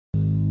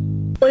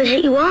What is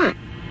it you want?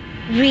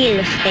 Real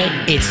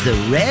estate. It's the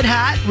Red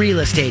Hot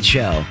Real Estate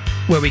Show,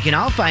 where we can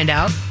all find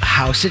out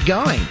how's it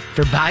going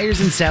for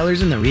buyers and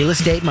sellers in the real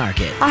estate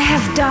market. I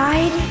have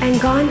died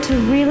and gone to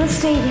real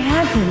estate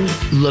heaven.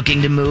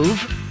 Looking to move?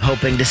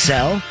 Hoping to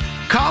sell?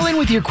 Call in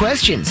with your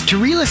questions to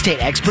real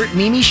estate expert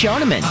Mimi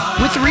Shoneman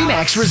with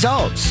RE/MAX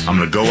Results. I'm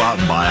going to go out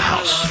and buy a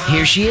house.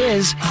 Here she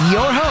is,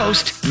 your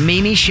host,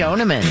 Mimi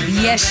Shoneman.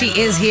 Yes, she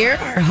is here,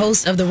 our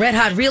host of the Red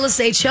Hot Real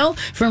Estate Show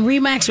from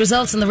RE/MAX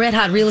Results and the Red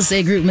Hot Real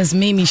Estate Group, Miss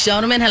Mimi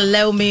Shoneman.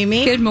 Hello,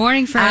 Mimi. Good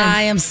morning, friend.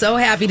 I am so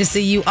happy to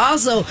see you.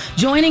 Also,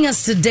 joining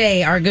us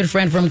today, our good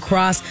friend from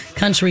Cross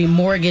Country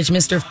Mortgage,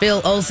 Mr. Phil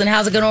Olson.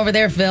 How's it going over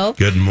there, Phil?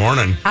 Good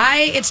morning.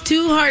 It's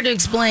too hard to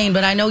explain,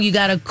 but I know you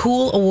got a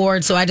cool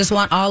award, so I just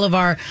want all of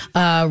our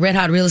Red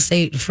Hot Real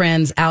Estate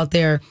friends out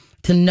there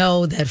to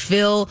know that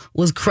Phil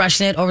was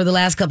crushing it over the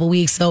last couple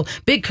weeks. So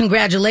big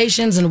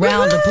congratulations and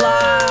round of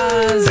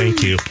applause.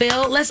 Thank you.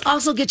 Phil, let's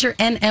also get your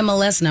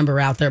NMLS number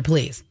out there,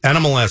 please.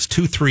 NMLS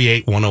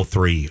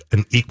 238103,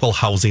 an equal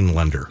housing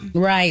lender.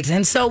 Right.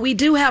 And so we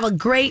do have a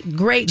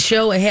great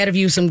show ahead of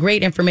you. Some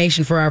great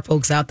information for our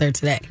folks out there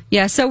today.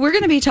 Yeah, so we're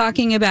going to be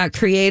talking about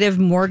creative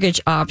mortgage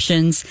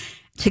options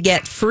to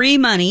get free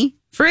money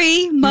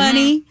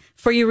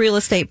for your real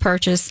estate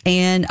purchase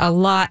and a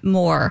lot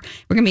more.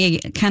 We're going to be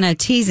kind of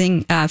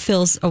teasing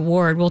Phil's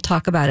award. We'll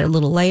talk about it a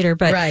little later,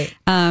 but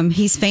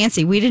he's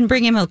fancy. We didn't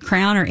bring him a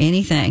crown or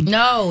anything.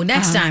 No,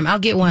 next time I'll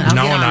get one.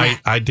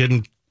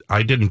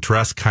 I didn't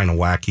dress kind of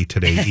wacky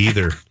today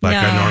either, like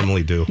I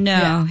normally do.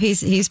 No,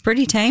 he's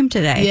pretty tame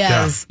today.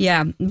 Yes.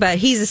 Yeah, but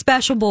he's a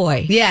special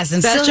boy. Yes,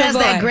 and special still has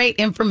boy. that great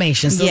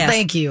information, so Yes.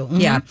 thank you.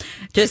 Yeah,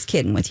 just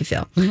kidding with you,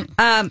 Phil.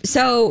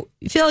 So,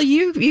 Phil,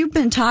 you've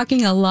been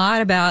talking a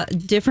lot about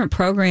different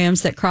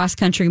programs that Cross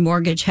Country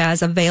Mortgage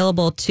has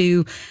available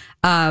to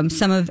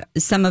some of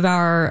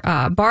our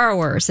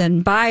borrowers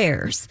and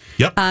buyers.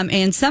 Yep.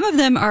 And some of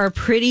them are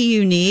pretty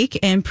unique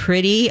and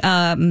pretty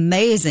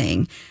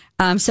amazing.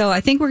 So I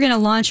think we're going to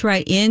launch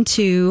right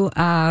into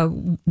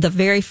the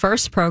very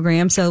first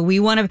program. So we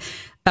want to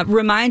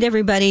remind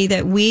everybody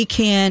that we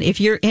can,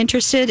 if you're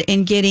interested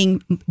in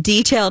getting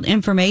detailed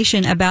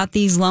information about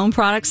these loan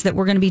products that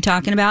we're going to be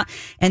talking about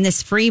and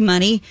this free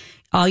money,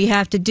 all you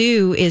have to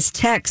do is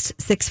text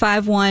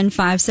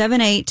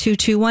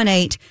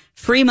 651-578-2218.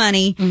 Free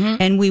money,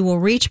 and we will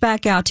reach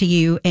back out to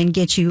you and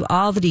get you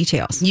all the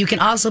details. You can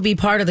also be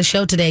part of the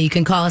show today. You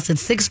can call us at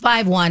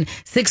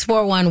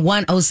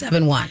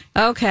 651-641-1071.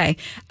 Okay.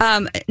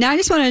 Now, I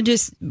just want to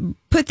just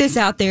put this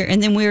out there,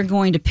 and then we're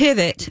going to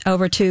pivot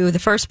over to the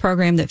first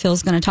program that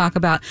Phil's going to talk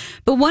about.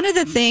 But one of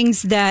the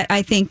things that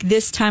I think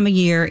this time of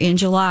year in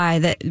July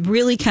that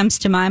really comes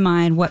to my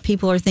mind, what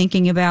people are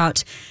thinking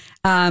about,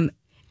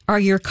 are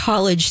your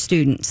college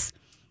students.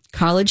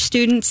 College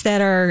students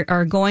that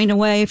are going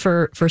away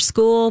for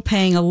school,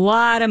 paying a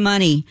lot of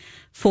money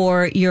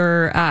for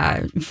your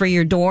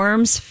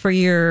dorms, for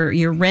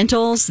your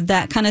rentals,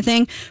 that kind of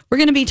thing. We're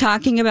going to be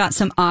talking about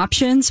some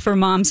options for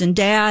moms and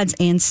dads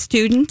and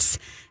students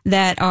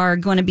that are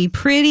going to be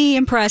pretty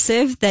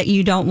impressive that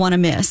you don't want to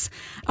miss.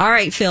 All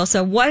right, Phil.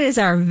 So what is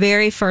our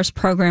very first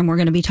program we're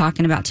going to be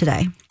talking about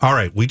today? All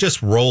right. We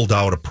just rolled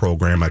out a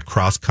program at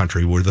Cross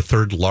Country. We're the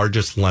third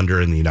largest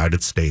lender in the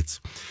United States.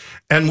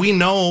 And we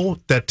know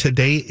that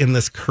today in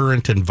this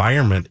current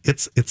environment,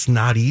 it's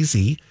not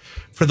easy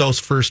for those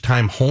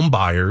first-time home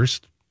buyers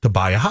to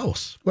buy a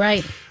house.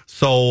 Right.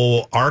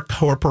 So our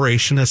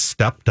corporation has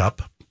stepped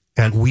up,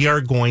 and we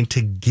are going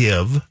to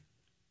give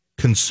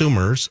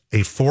consumers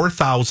a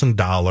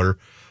 $4,000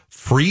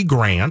 free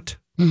grant.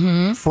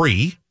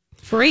 Free.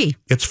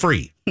 It's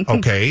free.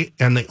 Okay.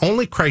 And the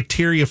only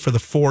criteria for the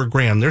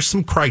 $4,000, there's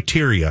some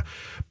criteria,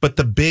 but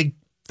the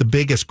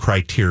biggest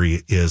criteria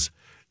is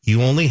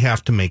you only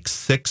have to make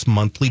 6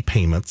 monthly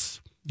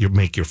payments. You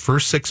make your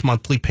first 6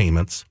 monthly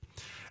payments.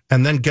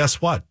 And then guess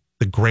what?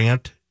 The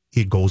grant,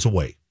 it goes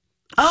away.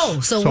 Oh,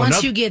 so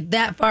once you get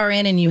that far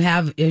in and you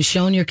have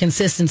shown your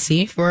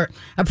consistency for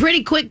a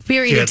pretty quick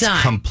period of time.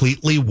 It's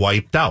completely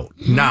wiped out.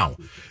 Now,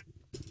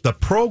 the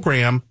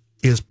program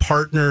is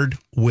partnered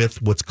with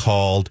what's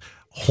called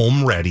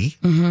Home Ready.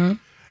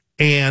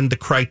 And the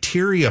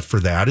criteria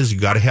for that is you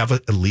got to have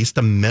at least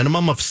a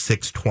minimum of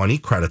 620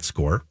 credit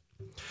score.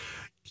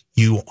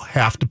 You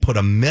have to put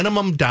a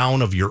minimum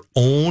down of your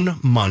own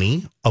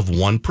money of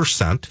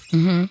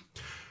 1%.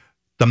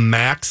 The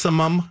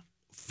maximum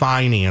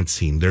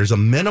financing, there's a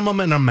minimum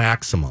and a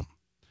maximum.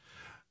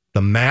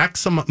 The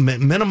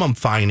minimum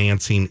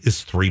financing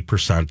is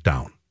 3%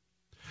 down.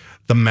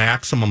 The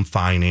maximum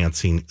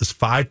financing is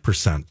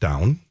 5%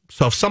 down.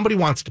 So if somebody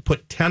wants to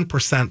put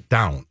 10%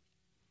 down,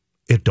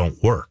 it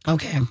don't work.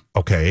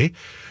 Okay.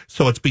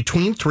 So it's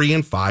between 3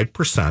 and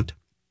 5%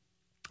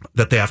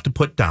 that they have to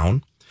put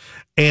down.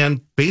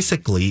 And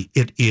basically,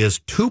 it is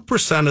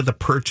 2% of the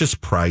purchase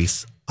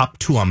price up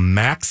to a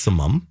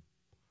maximum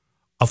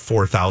of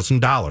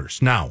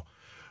 $4,000. Now,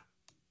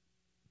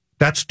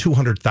 that's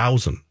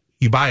 $200,000.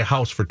 You buy a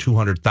house for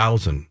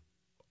 $200,000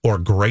 or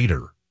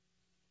greater.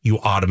 you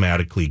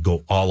automatically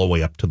go all the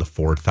way up to the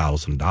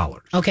 $4,000.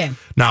 Okay.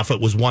 Now, if it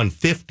was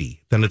 $150,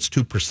 then it's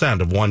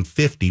 2% of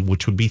 $150,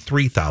 which would be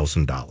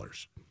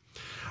 $3,000.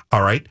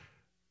 All right.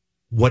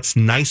 What's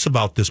nice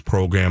about this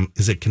program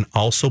is it can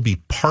also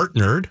be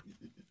partnered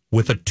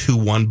with a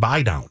 2-1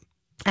 buy down.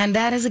 And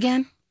that is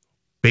again?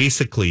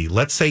 Basically,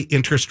 let's say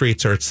interest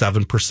rates are at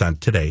 7%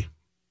 today.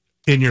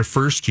 In your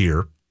first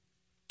year,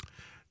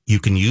 you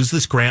can use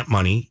this grant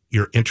money.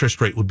 Your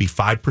interest rate would be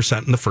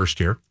 5% in the first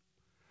year,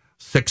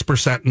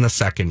 6% in the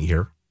second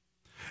year.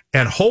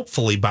 And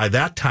hopefully by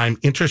that time,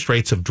 interest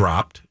rates have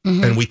dropped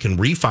and we can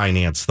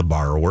refinance the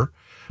borrower.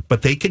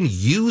 But they can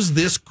use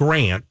this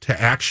grant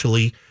to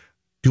actually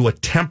do a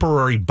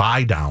temporary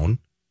buy down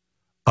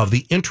of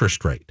the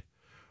interest rate,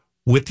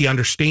 with the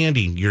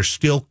understanding you're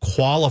still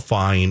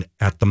qualifying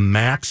at the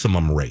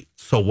maximum rate.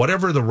 So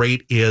whatever the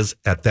rate is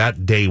at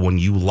that day when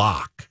you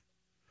lock,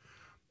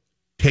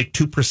 take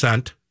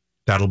 2%.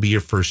 That'll be your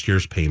first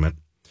year's payment.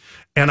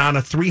 And on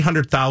a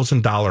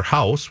 $300,000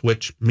 house,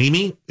 which,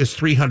 Mimi, is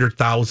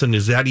 $300,000,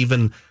 is that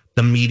even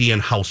the median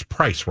house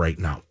price right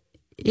now?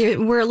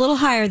 We're a little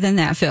higher than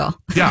that, Phil.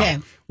 Yeah. Okay.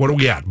 What are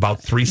we at?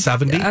 About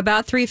 370?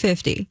 About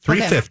 350.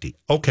 350.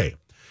 Okay.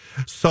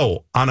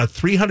 So on a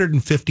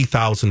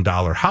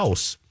 $350,000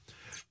 house,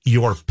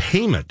 your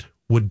payment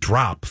would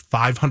drop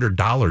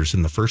 $500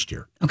 in the first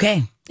year.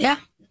 Okay. Yeah.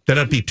 Then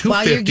it'd be $250.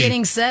 While you're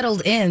getting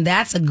settled in,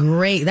 that's a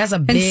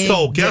big.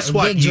 So guess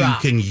what? big You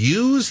drop. can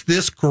use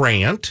this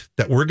grant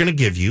that we're going to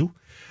give you.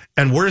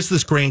 And where's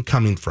this grant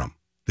coming from?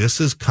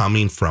 This is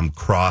coming from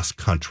Cross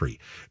Country.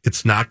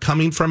 It's not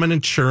coming from an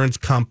insurance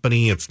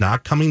company. It's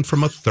not coming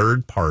from a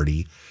third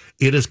party.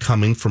 It is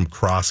coming from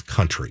Cross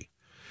Country.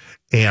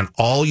 And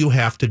all you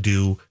have to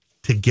do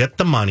to get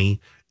the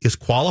money is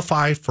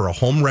qualify for a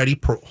home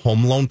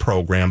loan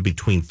program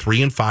between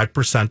 3 and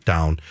 5%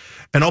 down.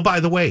 And oh, by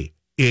the way,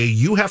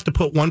 you have to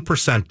put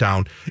 1%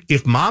 down.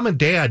 If mom and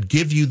dad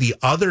give you the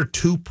other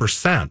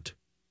 2%,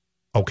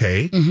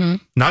 okay,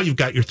 now you've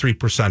got your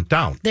 3%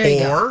 down. There you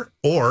go.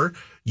 Or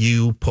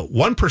you put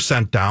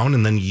 1% down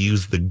and then you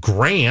use the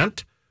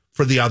grant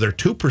for the other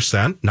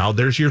 2%. Now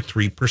there's your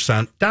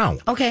 3% down.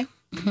 Okay.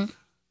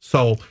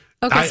 So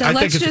So I think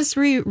let's it's- just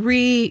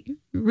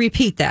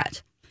repeat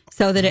that,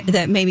 so that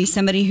that maybe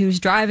somebody who's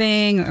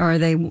driving or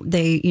they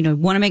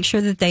want to make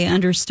sure that they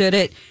understood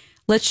it.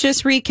 Let's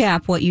just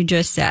recap what you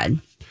just said.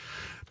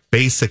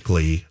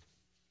 Basically,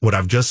 what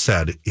I've just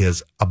said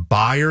is a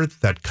buyer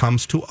that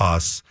comes to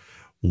us,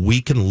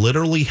 we can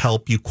literally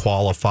help you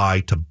qualify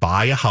to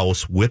buy a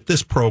house with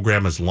this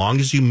program as long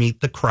as you meet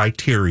the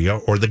criteria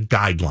or the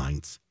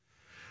guidelines.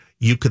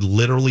 You could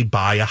literally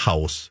buy a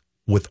house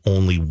with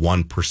only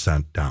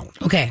 1% down.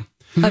 Okay.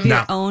 Of your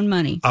Now- own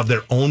money. Of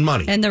their own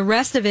money. And the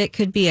rest of it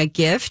could be a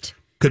gift.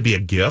 Could be a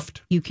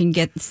gift, You can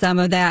get some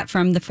of that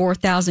from the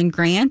 4,000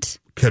 grant.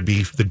 could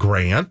be the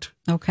grant.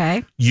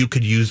 Okay. You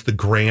could use the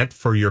grant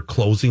for your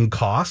closing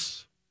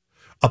costs,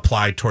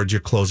 apply towards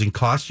your closing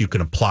costs. You can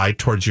apply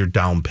towards your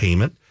down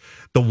payment.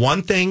 The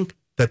one thing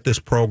that this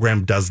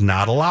program does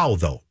not allow,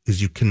 though,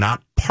 is you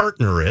cannot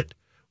partner it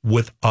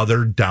with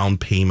other down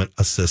payment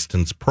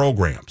assistance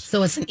programs.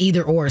 So it's an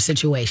either or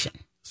situation.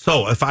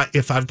 So if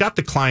I've got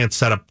the client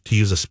set up to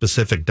use a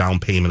specific down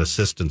payment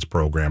assistance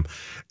program,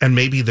 and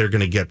maybe they're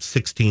going to get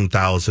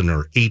 $16,000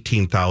 or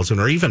 $18,000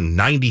 or even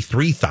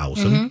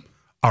 $93,000,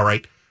 all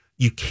right,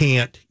 you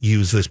can't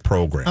use this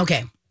program.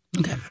 Okay.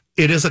 Okay.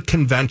 It is a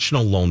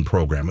conventional loan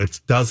program. It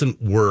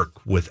doesn't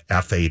work with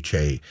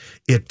FHA.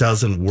 It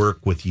doesn't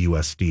work with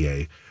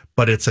USDA,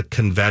 but it's a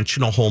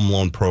conventional home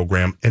loan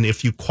program. And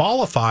if you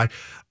qualify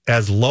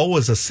as low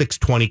as a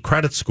 620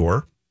 credit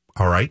score,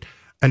 all right,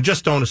 and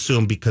just don't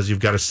assume because you've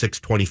got a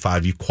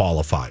 625, you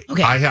qualify.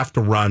 Okay. I have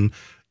to run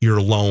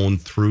your loan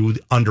through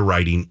the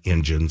underwriting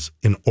engines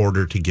in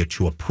order to get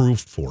you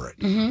approved for it.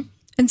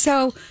 And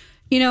so,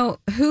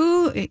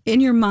 who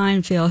in your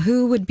mind, Phil,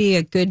 who would be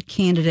a good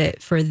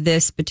candidate for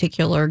this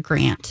particular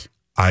grant?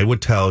 I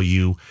would tell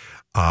you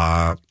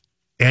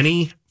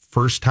any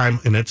first time,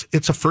 and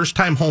it's a first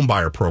time home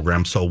buyer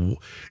program. So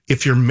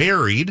if you're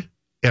married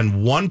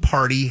and one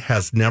party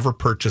has never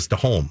purchased a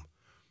home,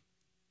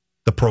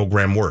 the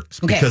program works.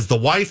 Okay. Because the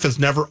wife has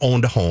never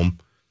owned a home,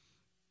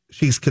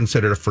 she's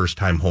considered a first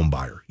time home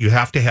buyer. You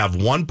have to have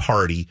one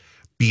party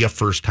be a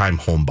first time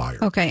home buyer.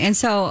 Okay. And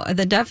so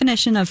the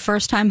definition of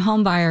first time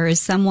home buyer is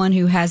someone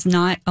who has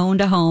not owned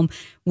a home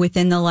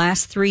within the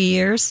last 3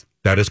 years.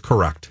 That is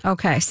correct.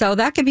 Okay. So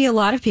that could be a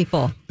lot of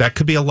people. That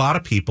could be a lot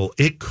of people.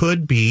 It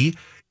could be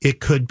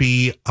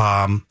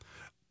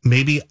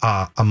maybe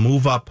a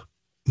move up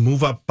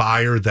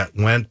buyer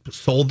that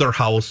sold their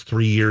house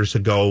 3 years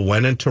ago,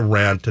 went into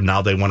rent, and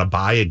now they want to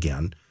buy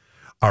again.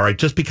 All right,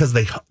 just because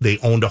they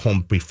owned a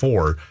home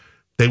before,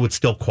 they would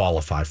still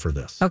qualify for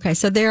this. Okay.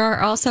 So there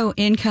are also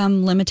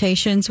income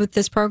limitations with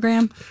this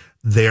program.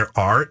 There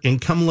are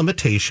income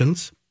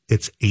limitations.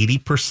 It's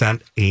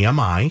 80%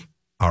 AMI.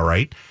 All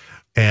right.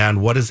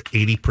 And what is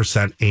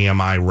 80%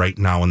 AMI right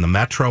now in the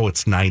metro?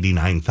 It's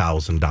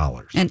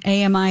 $99,000. And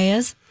AMI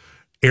is?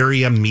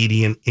 area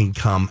median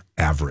income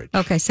average.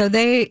 Okay, so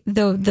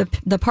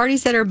the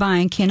parties that are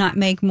buying cannot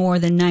make more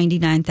than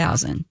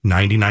 99,000.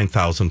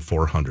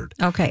 99,400.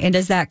 Okay, and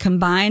does that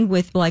combine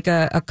with like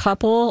a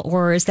couple,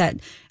 or is that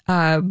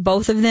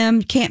both of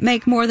them can't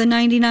make more than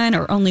 99,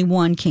 or only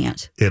one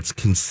can't? It's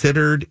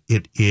considered,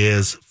 it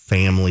is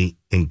family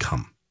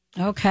income.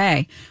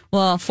 Okay.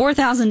 Well,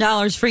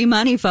 $4,000 free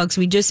money, folks.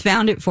 We just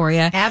found it for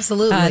you.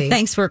 Absolutely.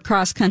 Thanks for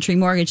Cross Country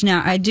Mortgage.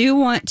 Now, I do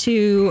want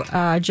to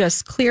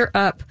just clear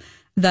up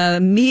the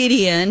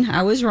median.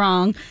 I was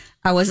wrong.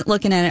 I wasn't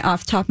looking at it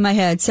off the top of my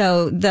head.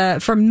 So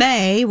for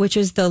May, which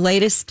is the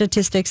latest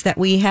statistics that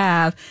we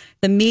have,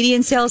 the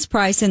median sales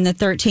price in the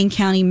 13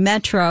 county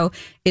metro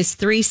is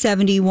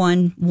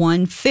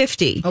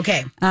 $371,150.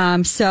 Okay.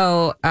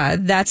 So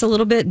that's a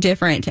little bit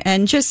different.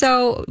 And just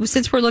so,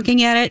 since we're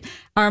looking at it,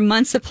 our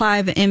month supply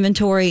of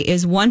inventory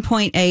is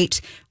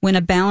 1.8 when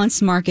a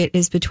balanced market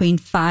is between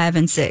 5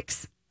 and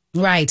 6.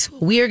 Right.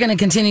 We are going to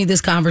continue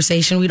this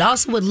conversation. Would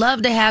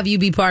love to have you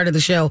be part of the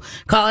show.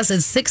 Call us at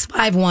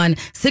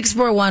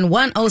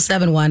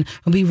 651-641-1071.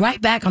 We'll be right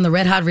back on the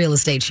Red Hot Real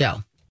Estate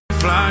Show.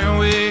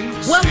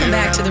 Welcome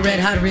back to the Red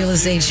Hot Real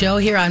Estate Show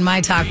here on My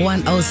Talk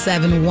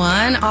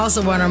 1071.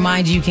 Also want to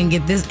remind you can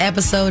get this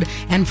episode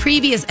and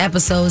previous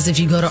episodes if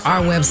you go to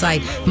our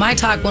website,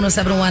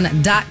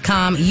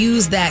 mytalk1071.com.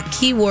 Use that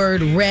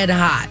keyword Red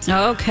Hot.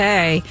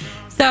 Okay.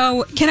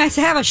 So can I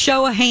have a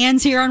show of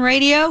hands here on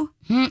radio?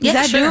 Is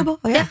that sure. doable?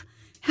 Yeah.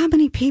 How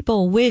many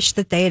people wish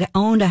that they had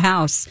owned a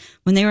house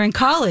when they were in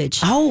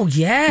college? Oh,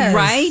 yes.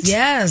 Right?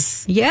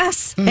 Yes.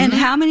 Yes. Mm-hmm. And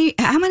how many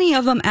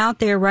of them out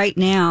there right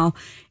now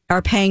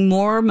are paying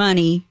more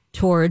money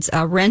towards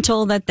a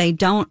rental that they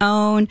don't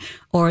own,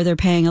 or they're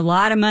paying a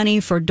lot of money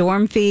for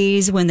dorm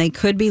fees when they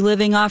could be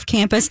living off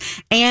campus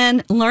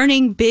and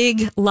learning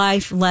big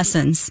life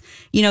lessons?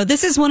 You know,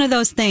 this is one of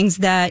those things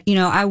that, you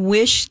know, I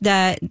wish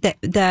that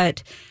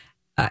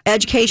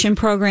education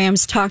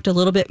programs talked a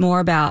little bit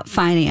more about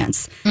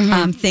finance,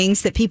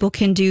 things that people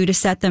can do to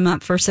set them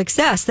up for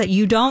success that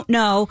you don't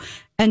know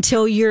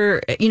until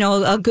you're, you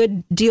know, a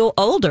good deal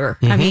older.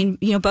 I mean,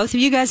 you know, both of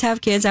you guys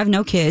have kids. I have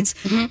no kids.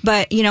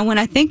 But, you know, when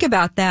I think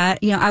about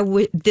that, you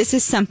know, this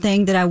is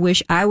something that I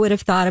wish I would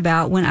have thought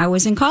about when I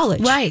was in college.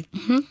 Right.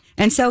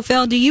 And so,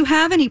 Phil, do you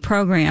have any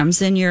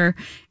programs in your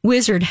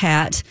wizard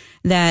hat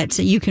that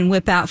you can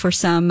whip out for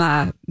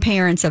some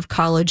parents of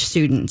college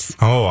students?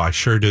 Oh, I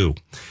sure do.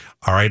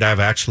 All right, I've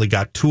actually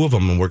got two of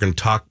them, and we're going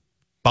to talk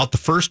about the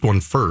first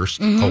one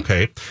first,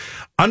 okay?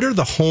 Under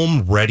the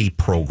Home Ready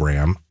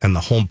program and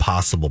the Home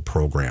Possible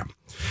program,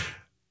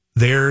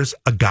 there's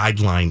a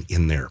guideline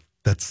in there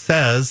that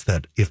says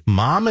that if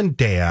mom and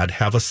dad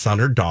have a son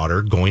or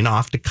daughter going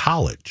off to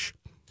college,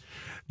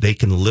 they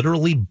can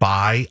literally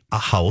buy a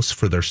house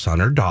for their son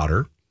or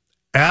daughter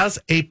as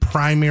a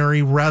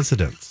primary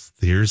residence.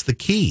 Here's the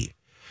key.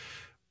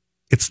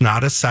 It's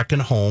not a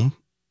second home.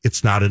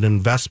 It's not an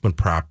investment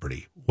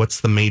property.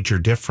 What's the major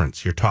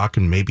difference? You're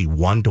talking maybe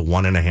 1 to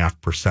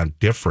 1.5%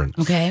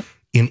 difference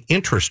in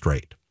interest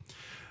rate.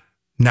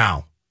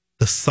 Now,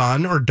 the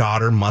son or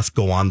daughter must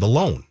go on the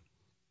loan,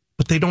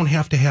 but they don't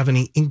have to have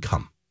any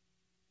income.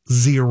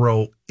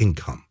 Zero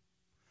income.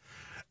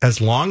 As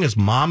long as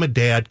mom and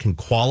dad can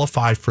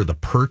qualify for the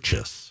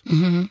purchase,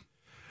 the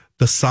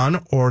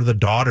son or the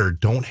daughter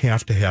don't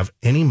have to have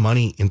any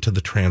money into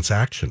the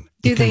transaction.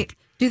 Do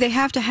they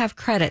have to have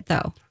credit,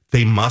 though?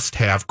 They must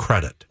have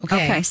credit.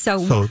 Okay,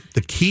 so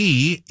the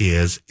key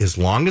is as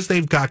long as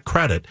they've got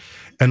credit,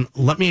 and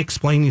let me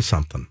explain you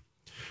something.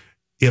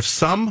 If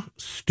some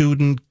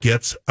student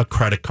gets a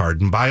credit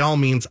card, and by all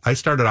means, I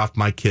started off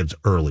my kids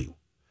early.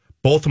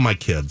 Both of my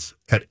kids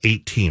at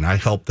 18, I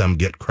helped them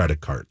get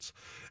credit cards.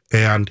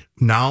 And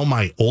now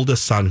my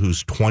oldest son,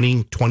 who's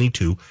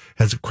 22,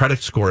 has a credit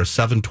score of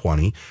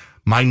 720.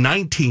 My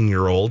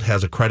 19-year-old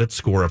has a credit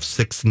score of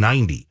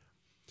 690.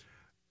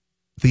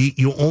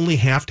 You only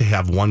have to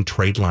have one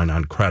trade line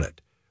on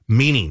credit,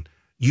 meaning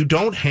you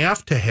don't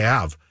have to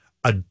have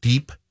a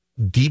deep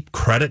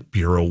credit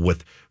bureau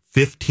with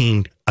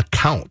 15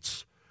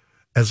 accounts.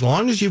 As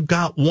long as you've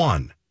got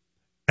one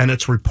and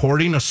it's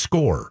reporting a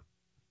score,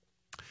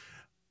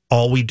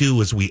 all we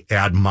do is we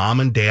add mom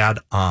and dad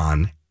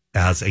on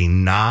as a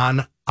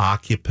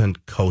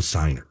non-occupant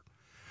cosigner,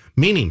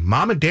 meaning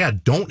mom and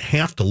dad don't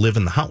have to live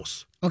in the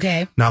house.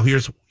 Okay. Now,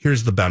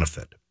 here's the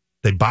benefit.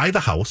 They buy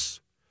the house.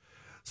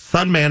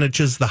 Son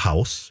manages the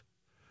house,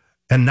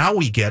 and now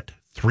we get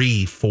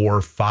 3,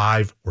 4,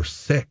 5, or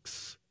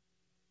 6.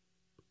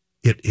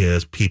 It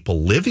is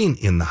people living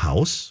in the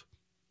house,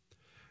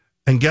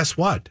 and guess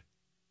what?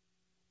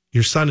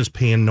 Your son is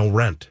paying no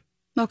rent.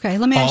 Okay,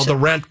 let me ask the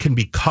rent can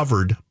be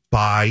covered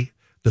by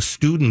the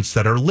students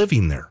that are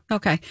living there.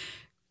 Okay,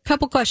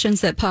 couple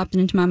questions that popped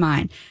into my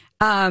mind.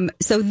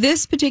 So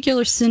this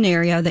particular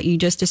scenario that you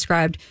just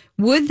described,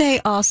 would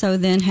they also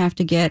then have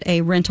to get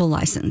a rental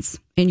license,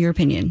 in your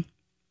opinion?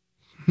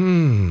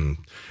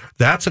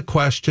 That's a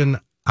question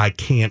I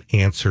can't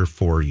answer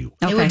for you.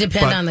 Okay. It would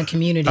depend on the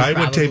community. I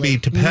would say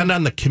depend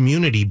on the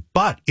community.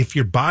 But if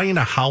you're buying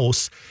a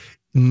house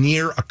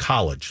near a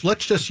college.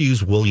 Let's just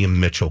use William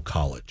Mitchell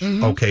College.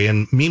 Mm-hmm. Okay.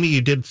 And Mimi,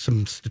 you did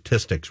some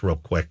statistics real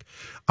quick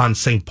on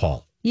St.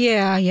 Paul.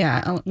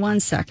 Yeah. Oh, 1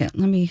 second.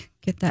 Let me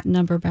get that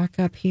number back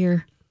up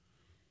here.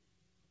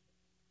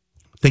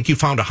 I think you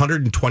found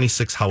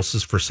 126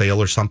 houses for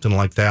sale or something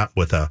like that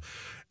with an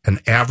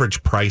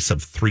average price of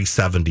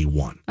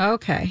 $371.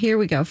 Okay, here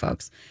we go,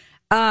 folks.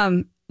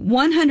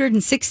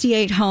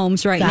 168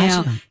 homes right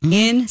now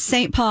in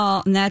St.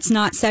 Paul, and that's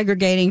not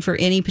segregating for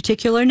any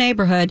particular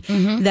neighborhood.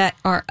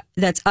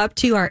 That's up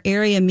to our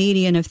area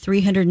median of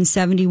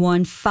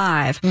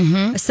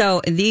 371.5.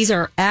 So these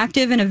are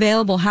active and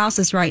available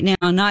houses right now,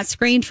 not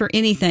screened for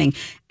anything,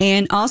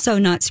 and also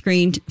not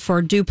screened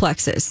for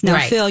duplexes. Now,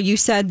 Phil, you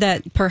said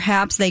that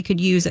perhaps they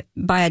could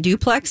buy a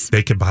duplex.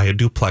 They could buy a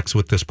duplex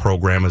with this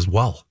program as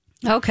well.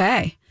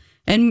 Okay.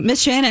 And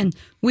Miss Shannon,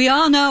 we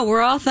all know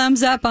we're all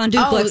thumbs up on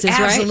duplexes,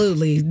 right?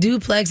 Absolutely.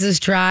 Duplexes,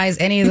 tries,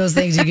 any of those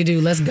things you could do.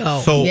 Let's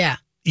go. So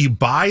you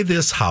buy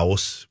this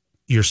house,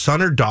 your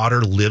son or daughter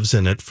lives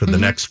in it for the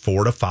next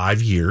 4 to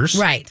 5 years.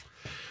 Right.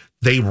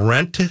 They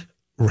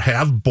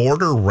have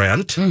border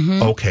rent.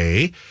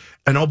 Okay.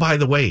 And oh, by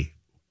the way,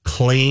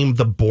 claim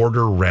the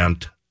border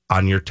rent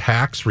on your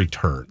tax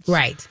returns.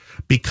 Right.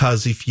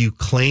 Because if you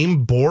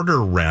claim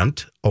border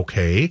rent,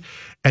 okay,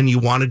 and you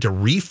wanted to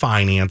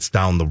refinance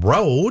down the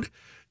road,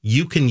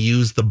 you can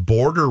use the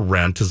border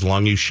rent as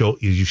long as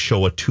you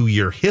show a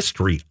 2-year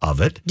history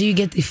of it. Do you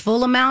get the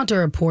full amount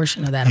or a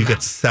portion of that you amount? Get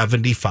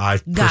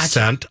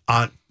 75%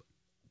 on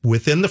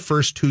within the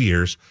first 2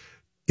 years.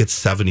 It's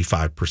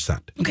 75%.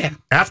 Okay.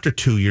 After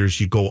 2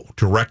 years, you go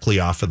directly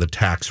off of the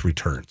tax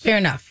returns. Fair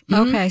enough.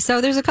 Okay,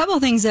 so there's a couple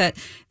of things that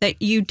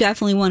you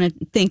definitely want to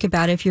think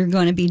about if you're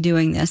going to be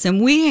doing this.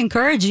 And we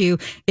encourage you,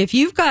 if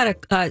you've got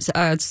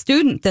a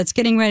student that's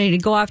getting ready to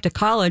go off to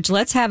college,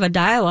 let's have a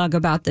dialogue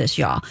about this,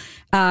 y'all.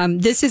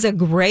 This is a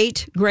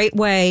great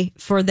way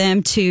for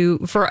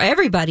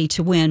everybody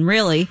to win,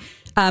 really.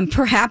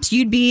 Perhaps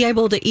you'd be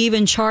able to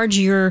even charge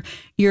your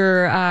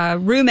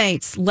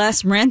roommates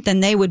less rent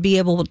than they would be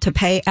able to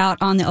pay out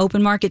on the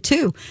open market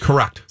too.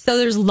 Correct. So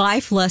there's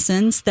life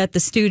lessons that the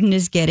student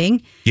is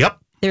getting. Yep.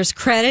 There's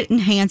credit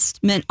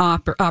enhancement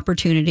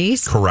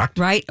opportunities. Correct.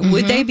 Right?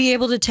 Would they be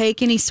able to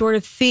take any sort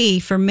of fee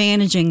for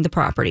managing the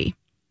property?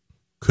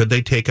 Could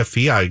they take a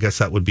fee? I guess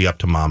that would be up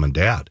to mom and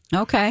dad.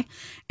 Okay.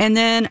 And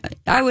then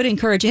I would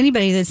encourage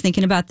anybody that's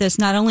thinking about this,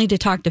 not only to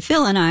talk to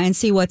Phil and I and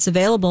see what's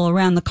available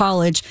around the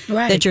college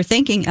that you're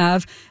thinking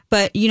of,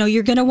 but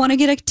you're going to want to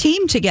get a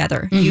team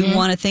together. You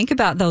want to think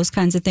about those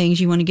kinds of things.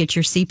 You want to get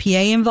your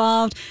CPA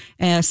involved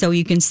so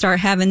you can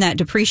start having that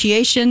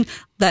depreciation,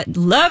 that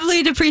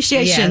lovely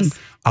depreciation. Yes.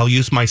 I'll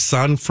use my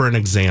son for an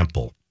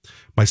example.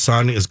 My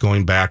son is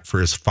going back for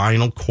his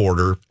final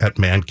quarter at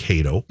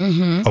Mankato.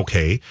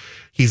 Okay.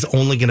 He's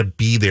only going to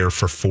be there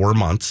for 4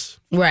 months.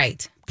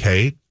 Right.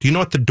 Okay. Do you know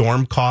what the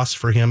dorm cost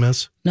for him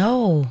is?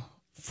 No.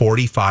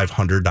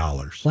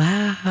 $4,500.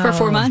 Wow. For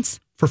 4 months?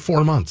 For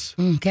 4 months.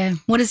 Okay.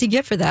 What does he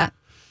get for that?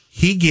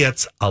 He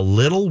gets a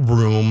little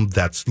room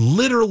that's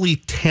literally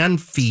 10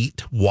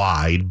 feet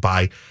wide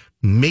by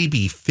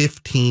maybe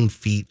 15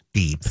 feet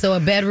deep. So a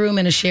bedroom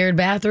and a shared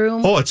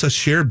bathroom? Oh, it's a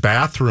shared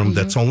bathroom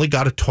that's only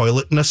got a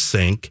toilet and a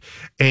sink.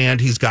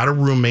 And he's got a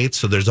roommate.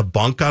 So there's a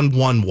bunk on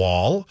one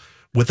wall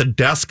with a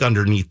desk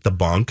underneath the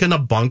bunk and a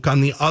bunk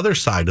on the other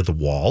side of the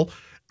wall.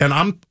 And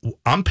I'm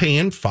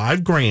paying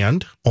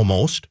 $5,000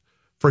 almost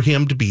for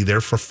him to be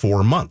there for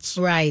 4 months.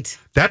 Right.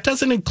 That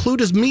doesn't include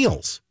his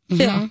meals.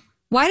 Phil,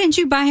 why didn't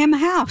you buy him a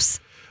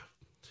house?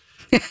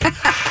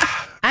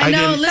 I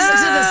know, listen to the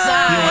You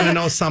side. want to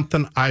know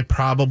something? I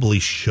probably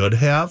should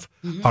have.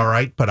 All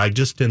right. But I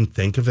just didn't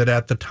think of it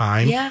at the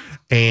time. Yeah.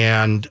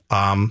 And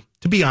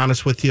to be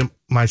honest with you,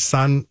 my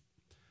son,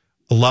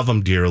 I love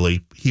him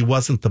dearly. He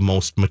wasn't the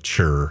most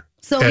mature.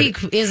 So he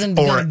isn't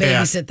going to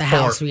babysit the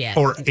house yet.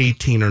 Or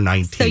 18 or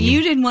 19. So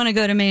you didn't want to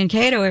go to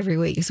Mankato every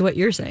week is what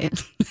you're saying.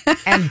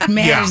 And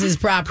manage his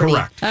property.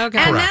 Correct. Okay.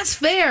 And Correct. that's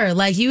fair.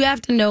 Like, you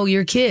have to know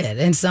your kid.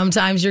 And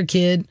sometimes your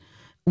kid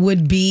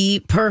would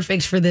be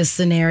perfect for this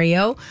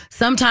scenario.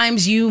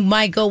 Sometimes you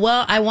might go,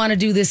 well, I want to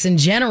do this in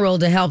general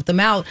to help them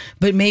out,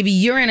 but maybe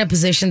you're in a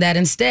position that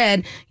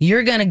instead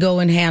you're going to go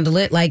and handle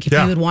it, like if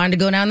you would want to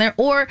go down there,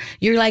 or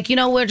you're like,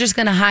 we're just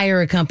going to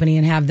hire a company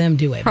and have them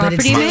do it. Property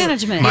but it's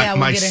management.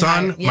 My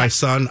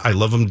son, I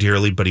love him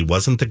dearly, but he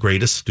wasn't the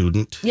greatest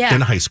student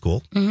in high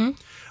school.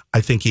 I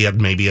think he had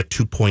maybe a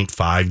 2.5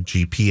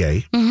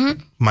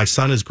 GPA. My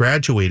son is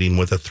graduating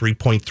with a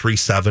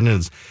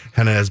 3.37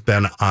 and has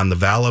been on the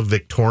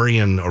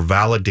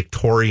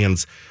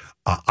valedictorian's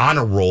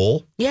honor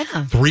roll.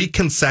 Yeah. 3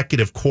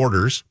 consecutive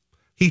quarters.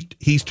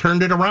 He's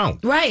turned it around.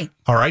 Right.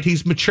 All right.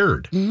 He's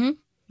matured.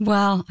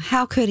 Well,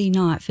 how could he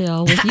not,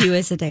 Phil, with you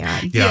as a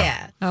dad?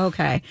 Yeah.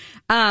 Okay.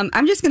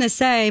 I'm just going to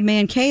say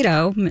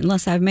Mankato,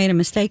 unless I've made a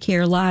mistake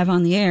here live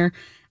on the air,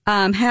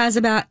 has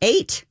about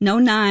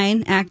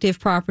 9 active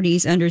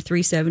properties under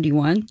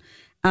 371.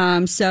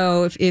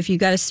 So if you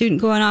got a student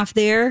going off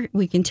there,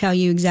 we can tell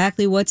you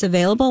exactly what's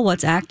available,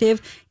 what's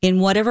active in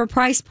whatever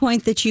price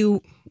point that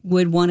you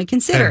would want to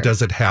consider. And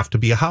does it have to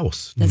be a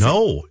house?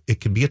 No,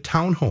 it can be a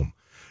townhome.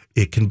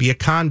 It can be a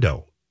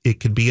condo. It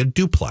could be a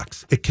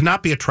duplex. It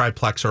cannot be a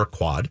triplex or a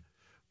quad.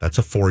 That's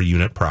a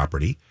 4-unit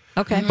property.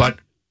 Okay. But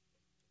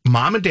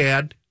mom and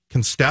dad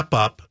can step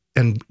up.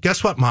 And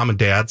guess what, mom and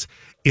dads?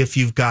 If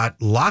you've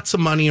got lots of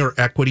money or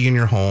equity in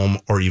your home,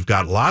 or you've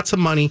got lots of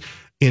money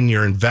in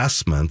your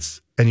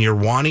investments and you're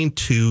wanting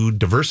to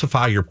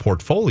diversify your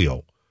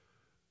portfolio,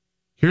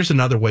 here's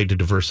another way to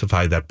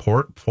diversify that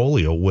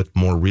portfolio with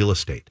more real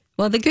estate.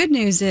 Well, the good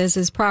news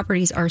is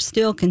properties are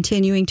still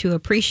continuing to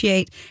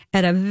appreciate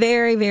at a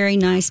very, very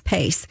nice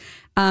pace.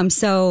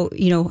 So,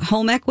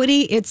 home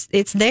equity,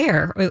 it's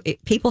there.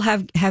 People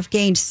have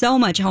gained so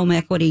much home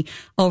equity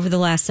over the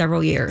last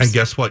several years. And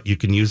guess what? You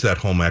can use that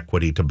home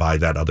equity to buy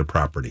that other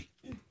property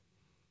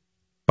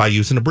by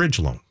using a bridge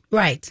loan.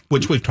 Right.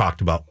 Which we've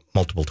talked about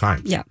multiple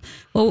times. Yeah.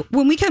 Well,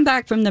 when we come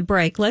back from the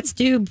break, let's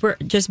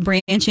just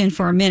branch in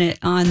for a minute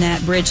on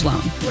that bridge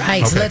loan.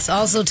 Right. So let's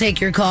also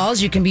take your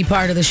calls. You can be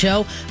part of the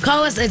show.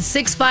 Call us at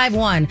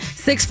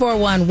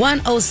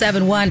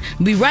 651-641-1071.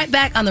 We'll be right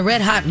back on the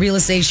Red Hot Real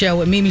Estate Show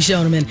with Mimi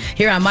Shoneman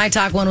here on My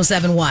Talk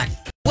 1071.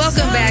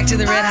 Welcome back to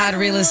the Red Hot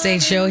Real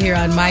Estate Show here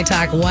on My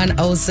Talk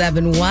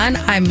 1071.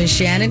 I'm Miss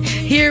Shannon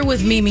here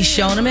with Mimi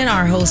Shoneman,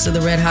 our host of the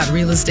Red Hot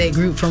Real Estate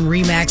Group from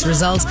RE/MAX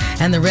Results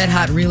and the Red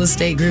Hot Real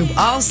Estate Group.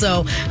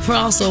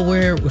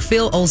 We're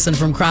Phil Olson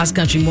from Cross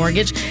Country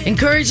Mortgage,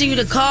 encouraging you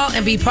to call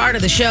and be part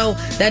of the show.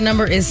 That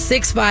number is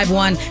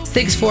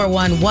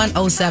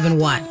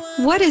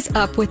 651-641-1071. What is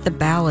up with the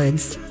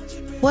ballads?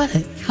 What?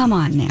 Come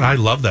on now. I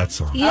love that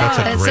song. Yeah,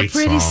 That's a great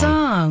pretty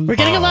song. We're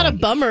getting a lot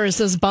of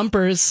bummers as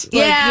bumpers. Like,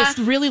 Yeah. just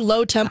really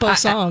low tempo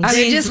songs. I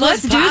mean, just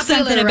let's what's do popular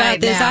something about right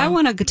this. now. I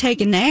want to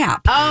take a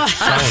nap.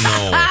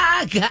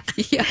 Oh, God.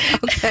 Yeah.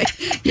 Okay.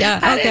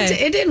 Yeah.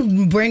 Okay. It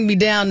didn't bring me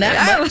down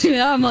that much.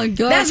 Oh my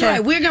God. That's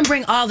right. We're going to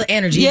bring all the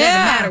energy. It Yeah.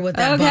 doesn't matter what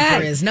that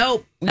bumper is.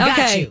 Nope. We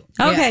got you.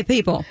 Okay, Yeah.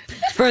 people.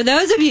 For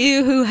those of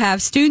you who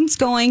have students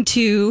going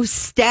to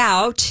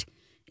Stout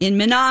in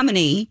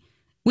Menominee,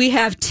 we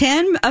have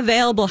 10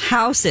 available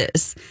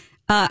houses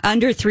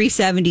under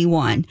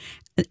 371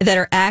 that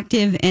are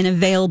active and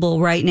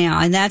available right now.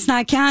 And that's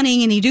not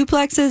counting any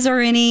duplexes or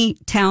any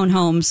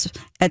townhomes,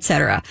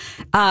 etc.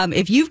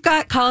 If you've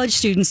got college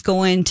students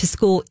going to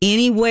school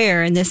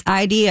anywhere and this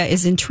idea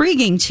is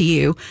intriguing to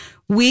you,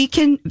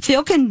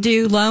 Phil can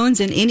do loans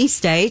in any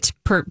state,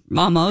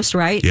 almost,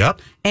 right?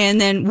 Yep.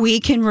 And then we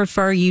can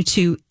refer you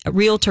to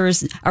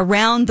realtors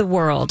around the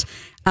world.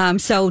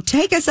 So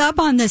take us up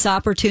on this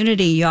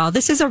opportunity, y'all.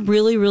 This is a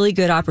really, really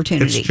good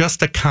opportunity. It's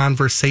just a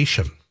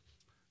conversation.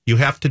 You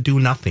have to do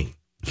nothing.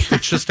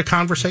 It's just a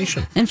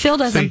conversation. And Phil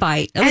doesn't See,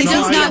 bite. At And least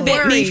don't he's not get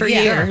bit me worried. for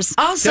Yeah. years.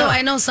 Also, Yeah.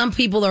 I know some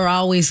people are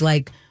always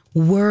like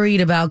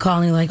worried about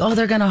calling, like, oh,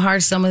 they're going to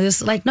hard some of this.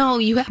 Like, no,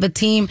 you have a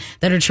team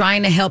that are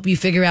trying to help you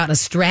figure out a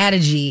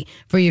strategy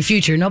for your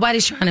future.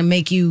 Nobody's trying to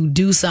make you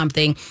do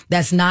something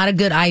that's not a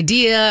good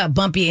idea,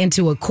 bump you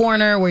into a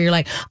corner where you're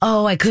like,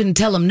 oh, I couldn't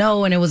tell them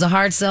no, and it was a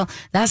hard sell.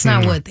 That's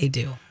not what they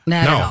do.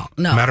 Not at all.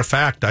 No. Matter of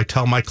fact, I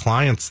tell my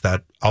clients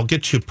that I'll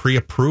get you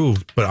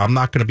pre-approved, but I'm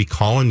not going to be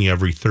calling you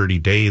every 30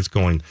 days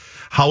going,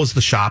 how's the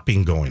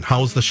shopping going?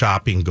 How's the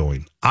shopping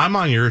going? I'm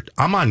on your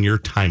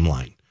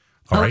timeline.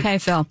 All right? Okay,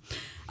 Phil.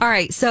 All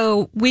right.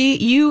 So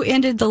you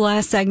ended the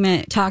last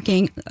segment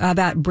talking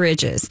about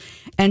bridges.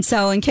 And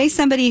so in case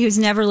somebody who's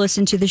never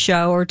listened to the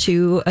show or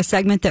to a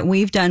segment that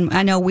we've done,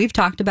 I know we've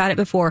talked about it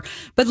before,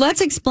 but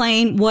let's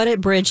explain what a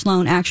bridge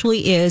loan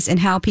actually is and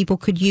how people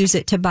could use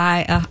it to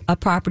buy a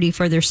property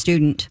for their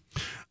student.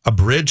 A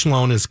bridge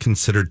loan is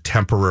considered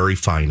temporary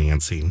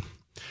financing.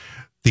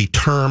 The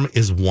term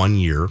is 1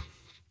 year.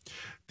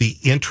 The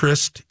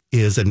interest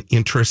is an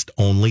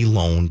interest-only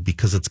loan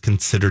because it's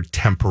considered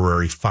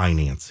temporary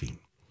financing.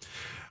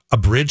 A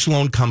bridge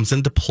loan comes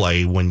into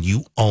play when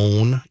you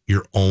own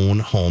your own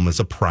home as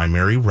a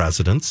primary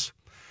residence.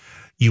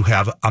 You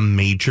have a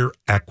major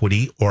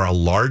equity or a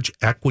large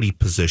equity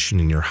position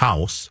in your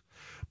house,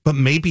 but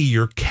maybe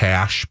you're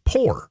cash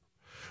poor.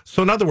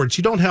 So in other words,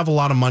 you don't have a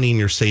lot of money in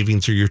your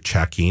savings or your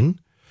checking,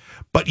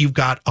 but you've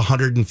got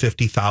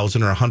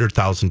 $150,000 or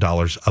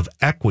 $100,000 of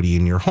equity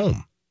in your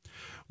home.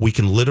 We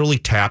can literally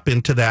tap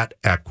into that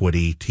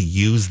equity to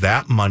use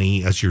that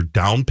money as your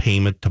down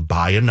payment to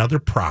buy another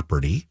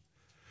property.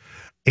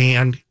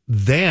 And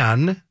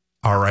then,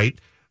 all right,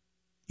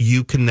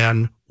 we can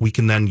then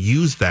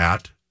use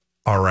that,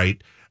 all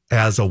right,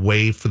 as a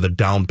way for the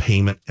down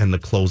payment and the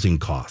closing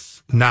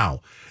costs.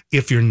 Now,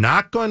 if you're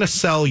not going to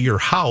sell your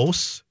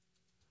house,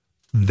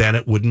 then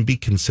it wouldn't be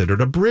considered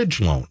a bridge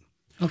loan.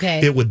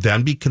 Okay. It would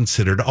then be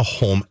considered a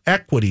home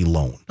equity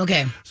loan.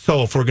 Okay.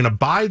 So if we're going to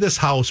buy this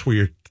house where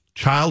your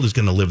child is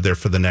going to live there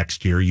for the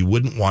next year, you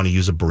wouldn't want to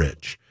use a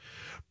bridge.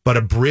 But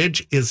a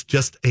bridge is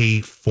just a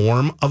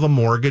form of a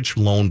mortgage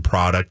loan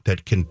product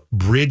that can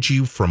bridge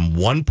you from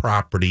one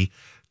property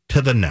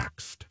to the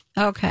next.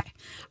 Okay.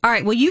 All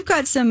right. Well, you've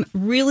got some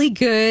really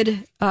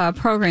good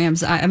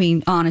programs. I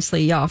mean,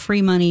 honestly, y'all,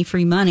 free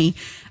money.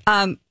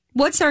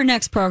 What's our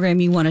next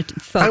program you want to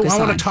focus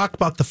on? I want to talk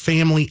about the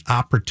Family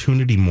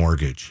Opportunity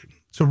Mortgage.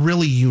 It's a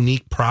really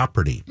unique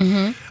property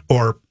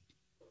or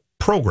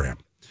program.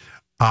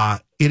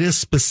 It is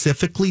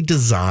specifically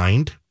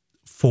designed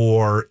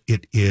for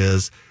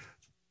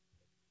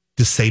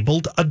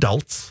disabled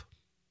adults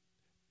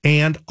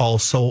and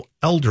also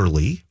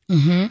elderly.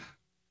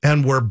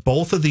 And where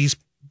both of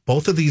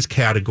these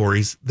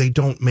categories, they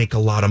don't make a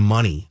lot of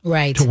money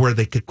to where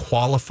they could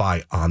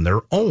qualify on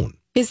their own.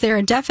 Is there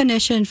a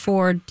definition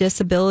for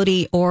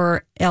disability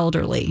or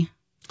elderly?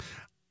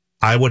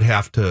 I would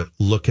have to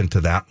look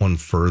into that one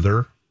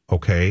further.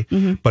 Okay.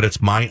 But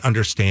it's my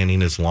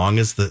understanding, as long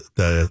as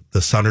the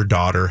son or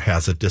daughter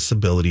has a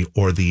disability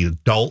or the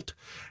adult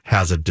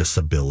has a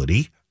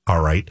disability,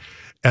 all right,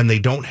 and they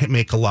don't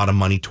make a lot of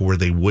money to where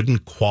they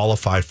wouldn't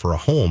qualify for a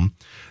home,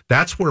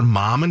 that's where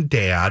mom and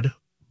dad,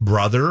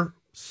 brother,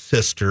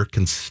 sister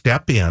can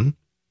step in,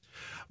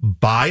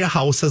 buy a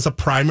house as a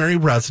primary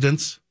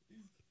residence.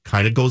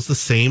 Kind of goes the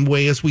same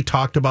way as we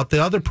talked about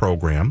the other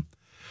program.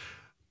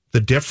 The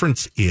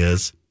difference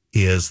is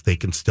they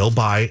can still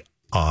buy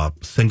a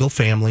single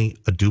family,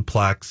 a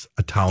duplex,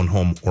 a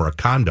townhome, or a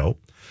condo.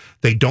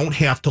 They don't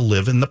have to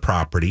live in the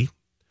property.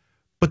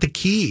 But the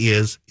key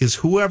is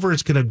whoever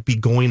is going to be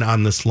going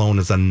on this loan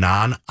as a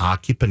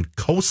non-occupant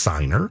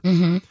co-signer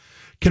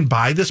can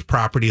buy this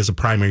property as a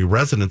primary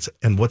residence.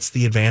 And what's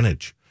the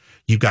advantage?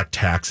 You've got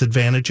tax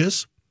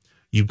advantages.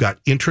 You've got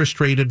interest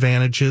rate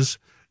advantages.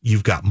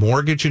 You've got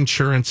mortgage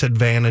insurance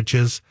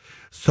advantages.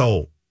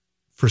 So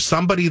for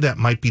somebody that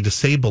might be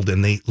disabled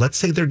and let's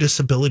say their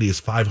disability is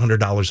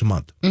 $500 a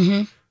month,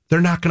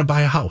 they're not going to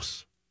buy a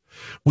house.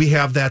 We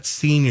have that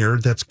senior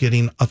that's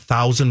getting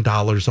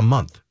 $1,000 a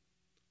month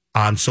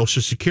on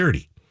Social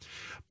Security.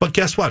 But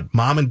guess what?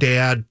 Mom and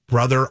dad,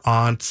 brother,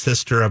 aunt,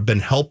 sister have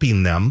been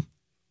helping them,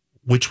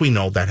 which we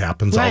know that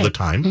happens all the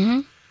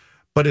time.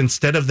 But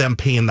instead of them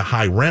paying the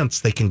high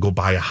rents, they can go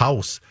buy a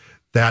house.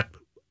 That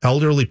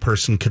elderly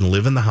person can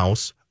live in the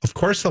house. Of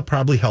course, they'll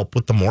probably help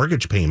with the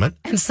mortgage payment.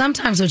 And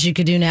sometimes what you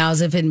could do now is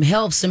if it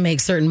helps to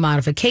make certain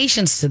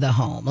modifications to the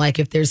home, like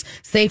if there's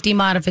safety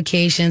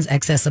modifications,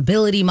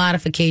 accessibility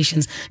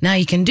modifications, now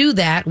you can do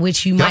that,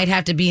 which you might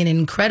have to be in an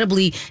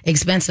incredibly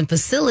expensive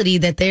facility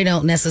that they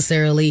don't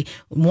necessarily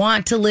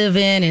want to live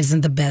in, isn't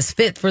the best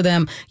fit for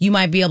them. You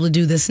might be able to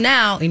do this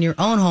now in your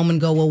own home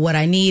and go, well, what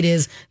I need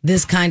is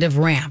this kind of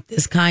ramp,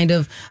 this kind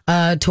of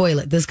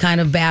toilet, this kind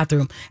of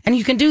bathroom. And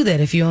you can do that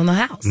if you own the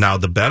house. Now,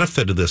 the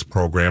benefit of this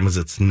program is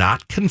it's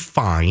not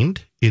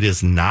confined. It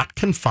is not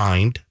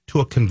confined to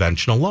a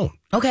conventional loan.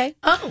 Okay.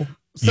 Oh,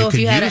 so if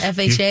you had an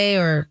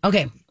FHA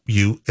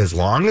as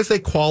long as they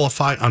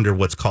qualify under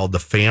what's called the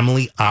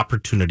Family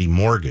Opportunity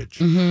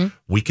Mortgage,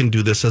 we can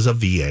do this as a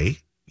VA.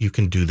 You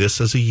can do this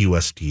as a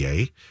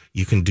USDA.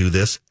 You can do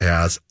this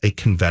as a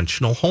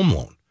conventional home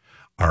loan.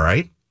 All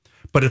right.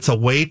 But it's a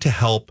way to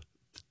help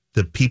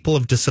the people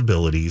of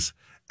disabilities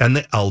and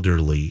the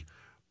elderly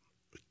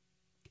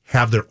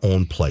have their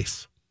own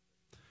place.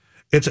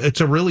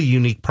 It's a really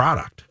unique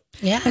product.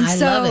 Yeah, I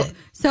love it.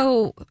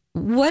 So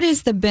what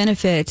is the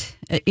benefit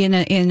in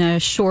a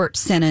short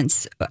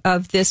sentence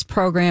of this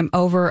program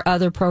over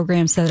other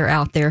programs that are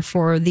out there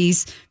for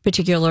these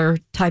particular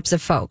types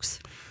of folks?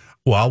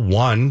 Well,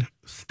 one,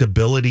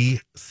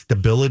 stability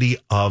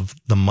of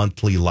the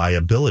monthly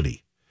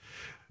liability.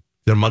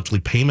 Their monthly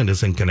payment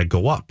isn't going to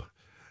go up.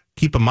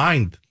 Keep in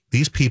mind,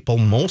 these people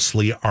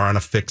mostly are on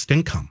a fixed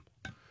income,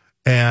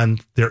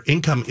 and their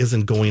income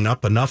isn't going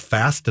up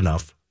fast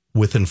enough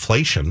with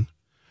inflation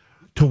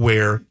to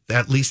where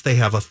at least they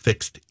have a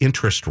fixed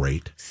interest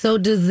rate. So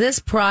does this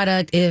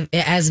product,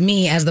 as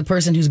the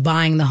person who's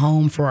buying the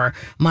home for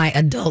my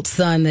adult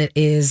son that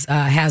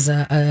has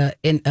a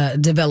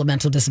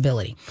developmental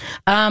disability,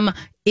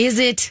 is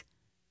it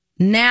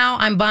now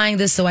I'm buying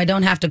this so I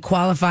don't have to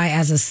qualify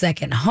as a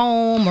second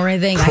home or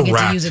anything? Correct. I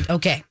get to use it.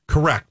 Okay.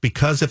 Correct.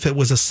 Because if it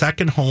was a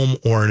second home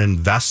or an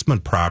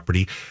investment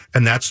property,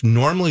 and that's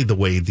normally the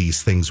way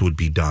these things would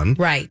be done,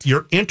 right,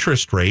 your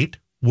interest rate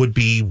would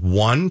be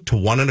 1 to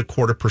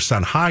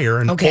 1.25% higher.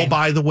 And oh,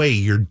 by the way,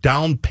 your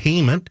down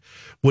payment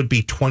would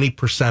be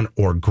 20%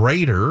 or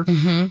greater.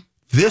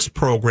 This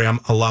program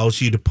allows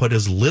you to put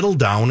as little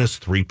down as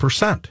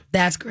 3%.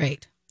 That's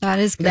great. That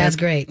is good. That's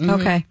great.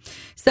 Okay.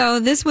 So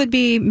this would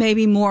be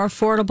maybe more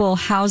affordable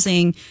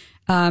housing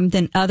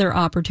than other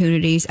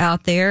opportunities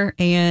out there.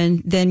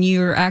 And then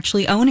you're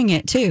actually owning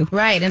it too.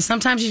 Right. And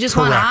sometimes you just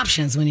want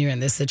options when you're in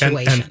this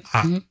situation.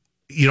 And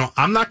you know,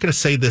 I'm not going to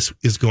say this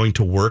is going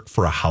to work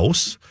for a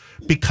house,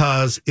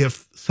 because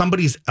if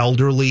somebody's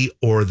elderly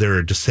or they're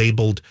a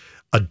disabled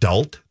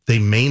adult, they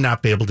may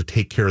not be able to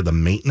take care of the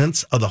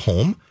maintenance of the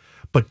home.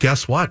 But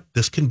guess what?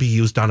 This can be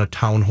used on a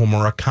townhome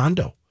or a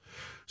condo.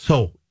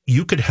 So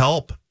you could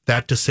help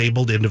that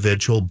disabled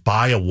individual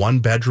buy a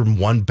 1-bedroom,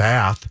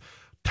 1-bath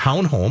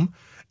townhome.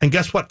 And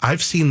guess what?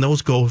 I've seen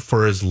those go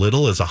for as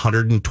little as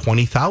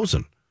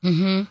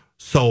 $120,000.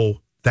 So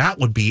that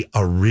would be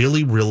a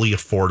really, really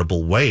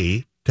affordable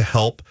way to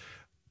help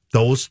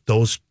those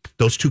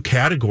two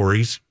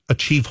categories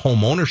achieve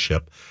home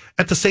ownership.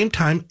 At the same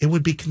time, it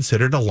would be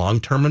considered a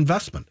long-term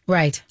investment.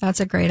 Right. That's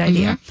a great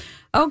idea.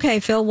 Okay,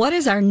 Phil, what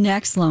is our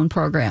next loan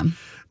program?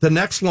 The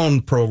next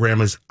loan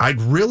program is,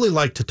 I'd really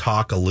like to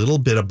talk a little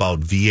bit about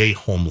VA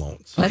home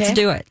loans. Let's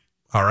do it.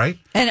 All right.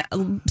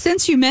 And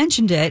since you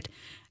mentioned it,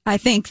 I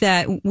think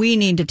that we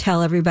need to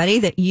tell everybody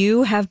that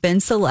you have been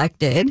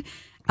selected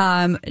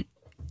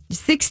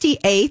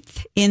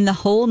 68th in the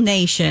whole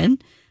nation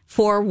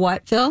for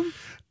what, Phil?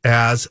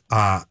 As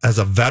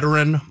a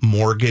veteran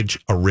mortgage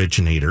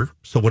originator.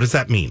 So what does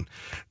that mean?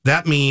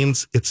 That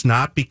means it's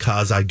not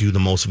because I do the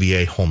most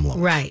VA home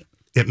loans. Right.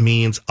 It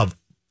means of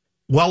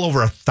well over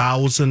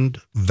 1,000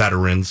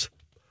 veterans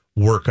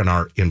work in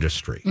our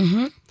industry.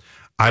 Mm-hmm.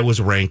 I was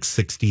ranked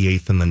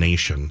 68th in the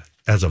nation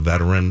as a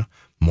veteran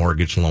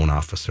mortgage loan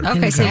officer.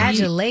 Okay, so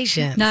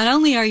Congratulations. not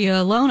only are you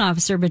a loan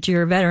officer, but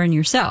you're a veteran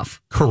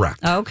yourself.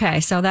 Correct. Okay,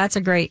 so that's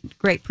a great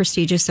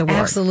prestigious award.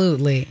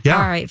 Absolutely. Yeah.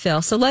 All right,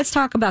 Phil. So let's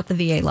talk about the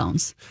VA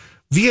loans.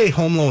 VA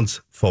home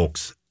loans,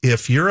 folks,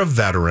 if you're a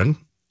veteran,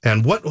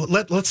 and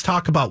let's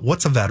talk about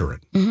what's a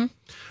veteran. Mm-hmm.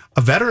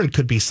 A veteran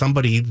could be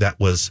somebody that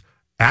was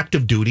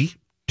active duty,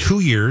 2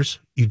 years,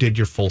 you did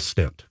your full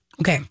stint.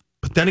 Okay.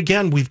 But then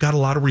again, we've got a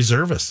lot of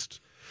reservists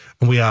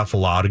and we have a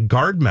lot of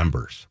guard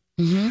members.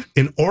 Mm-hmm.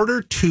 In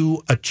order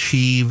to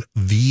achieve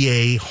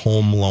VA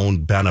home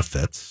loan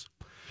benefits,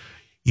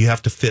 you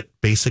have to fit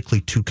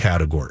basically 2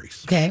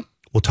 categories. Okay.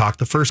 We'll talk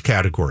the first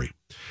category.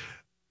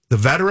 The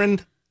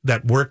veteran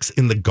that works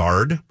in the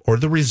guard or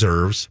the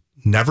reserves,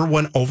 never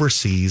went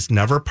overseas,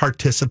 never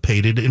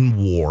participated in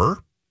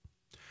war.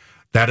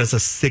 That is a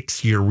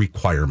 6-year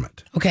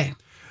requirement. Okay.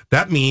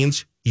 That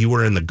means you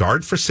were in the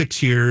guard for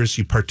 6 years.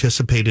 You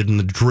participated in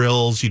the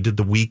drills. You did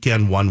the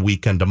weekend, 1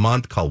 weekend a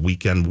month called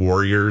Weekend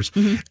Warriors.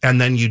 Mm-hmm. And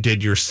then you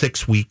did your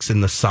 6 weeks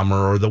in the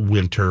summer or the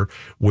winter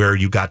where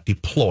you got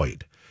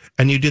deployed.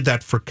 And you did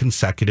that for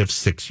consecutive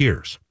 6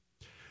 years.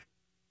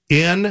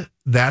 In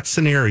that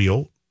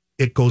scenario,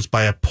 it goes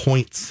by a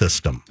point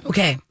system.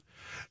 Okay.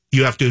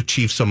 You have to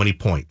achieve so many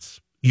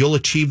points. You'll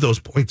achieve those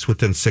points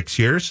within 6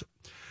 years.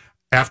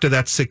 After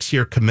that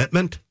 6-year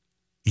commitment,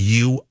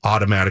 you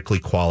automatically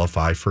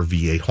qualify for a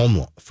VA home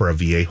loan,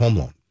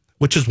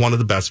 which is one of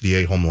the best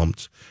VA home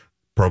loans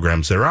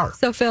programs there are.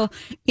 So, Phil,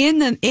 in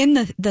the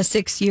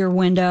 6-year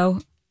window,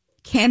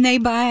 can they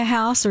buy a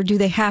house or do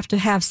they have to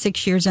have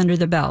 6 years under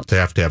the belt? They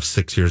have to have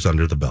 6 years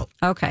under the belt.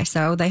 Okay,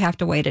 so they have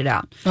to wait it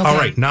out. Okay. All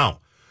right. Now,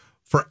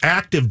 for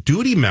active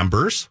duty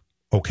members,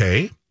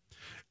 okay,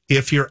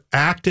 if you're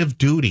active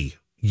duty,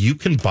 you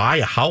can buy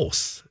a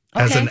house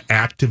as an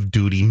active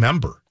duty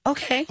member.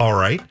 Okay. All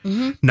right.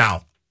 Mm-hmm.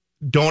 Now,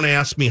 don't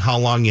ask me how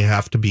long you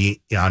have to be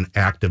on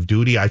active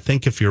duty. I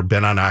think if you've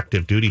been on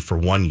active duty for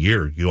 1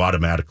 year, you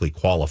automatically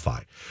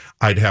qualify.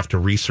 I'd have to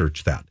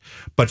research that.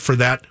 But for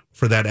that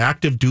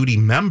active duty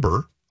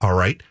member, all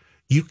right,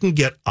 you can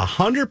get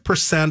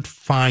 100%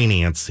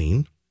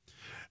 financing.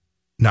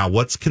 Now,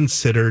 what's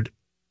considered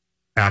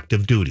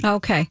active duty?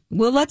 Okay.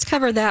 Well, let's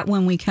cover that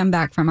when we come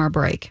back from our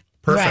break.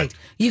 Perfect. Right.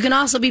 You can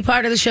also be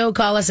part of the show.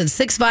 Call us at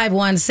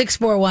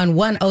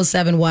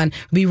 651-641-1071. We'll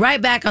be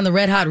right back on the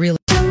Red Hot Real Estate.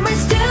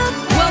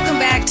 Welcome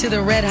back to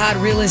the Red Hot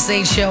Real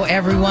Estate Show,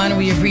 everyone.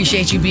 We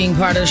appreciate you being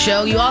part of the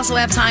show. You also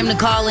have time to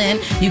call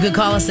in. You could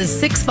call us at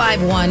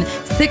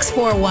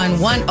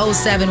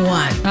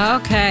 651-641-1071.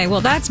 Okay. Well,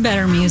 that's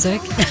better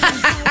music. Thank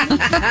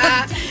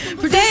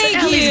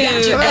you,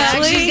 Got your back.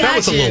 Ashley. She got That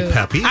was a you. little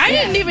peppy. I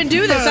didn't even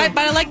do this, but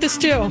I like this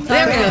too.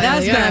 There we Okay, go.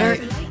 that's Yeah.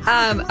 better.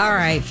 All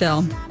right,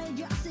 Phil.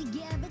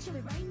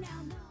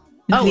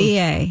 Oh.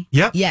 VA.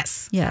 Yep.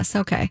 Yes. Yes,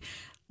 okay.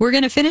 We're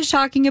going to finish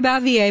talking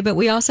about VA, but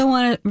we also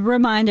want to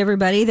remind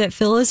everybody that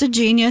Phil is a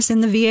genius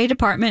in the VA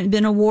department,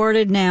 been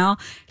awarded now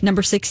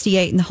number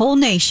 68 in the whole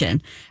nation.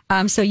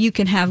 So you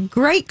can have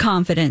great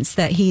confidence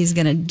that he's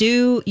going to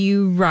do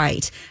you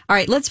right. All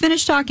right, let's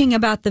finish talking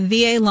about the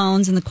VA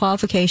loans and the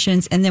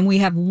qualifications, and then we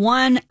have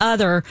one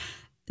other,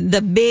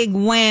 the big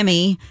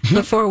whammy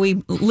before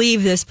we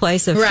leave this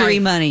place of free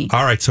money.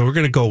 All right, so we're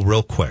going to go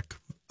real quick.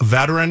 A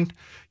veteran,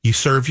 you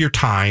serve your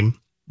time.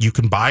 You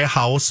can buy a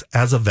house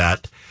as a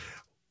vet.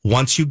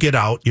 Once you get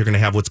out, you're going to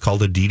have what's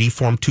called a DD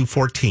Form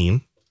 214.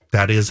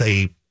 That is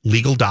a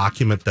legal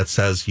document that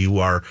says you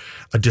are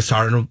a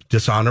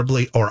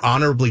dishonorably or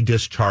honorably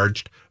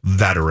discharged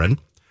veteran.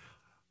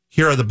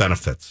 Here are the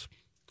benefits.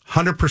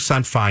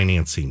 100%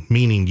 financing,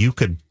 meaning you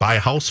could buy a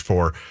house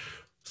for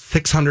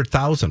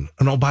 $600,000.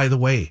 And oh, by the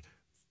way,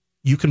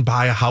 you can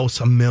buy a house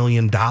 $1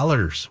 million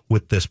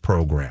with this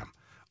program.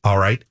 All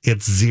right.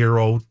 It's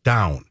zero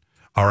down.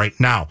 All right.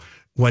 Now,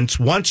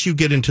 once you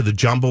get into the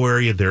jumbo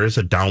area, there is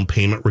a down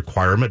payment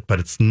requirement, but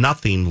it's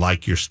nothing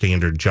like your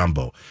standard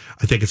jumbo.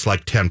 I think it's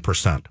like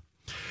 10%.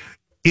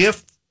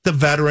 If the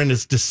veteran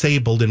is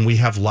disabled, and we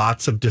have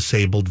lots of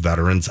disabled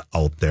veterans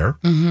out there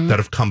that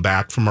have come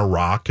back from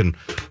Iraq and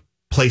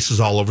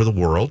places all over the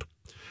world,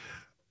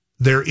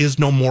 there is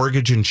no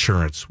mortgage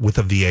insurance with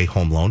a VA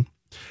home loan.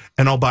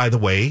 And oh, by the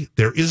way,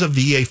 there is a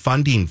VA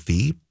funding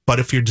fee, but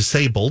if you're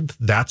disabled,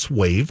 that's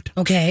waived.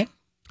 Okay.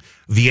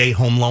 VA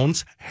home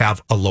loans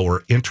have a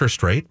lower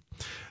interest rate.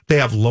 They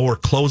have lower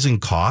closing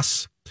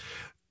costs.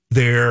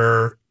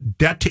 Their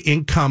debt to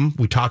income,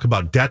 we talk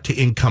about debt to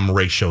income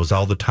ratios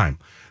all the time.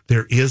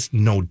 There is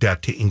no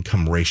debt to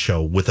income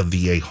ratio with a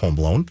VA home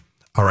loan.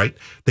 All right.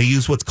 They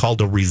use what's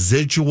called a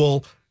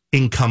residual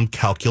income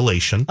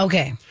calculation.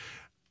 Okay.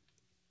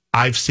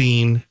 I've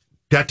seen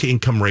debt to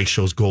income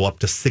ratios go up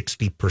to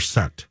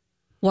 60%.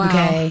 Wow.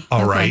 Okay.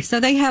 All right. So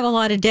they have a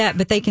lot of debt,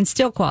 but they can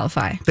still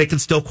qualify. They can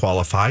still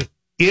qualify.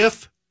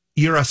 If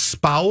you're a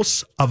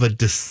spouse of a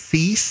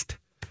deceased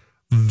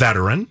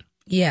veteran,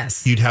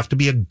 Yes. you'd have to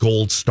be a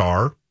Gold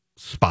Star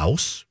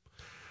spouse.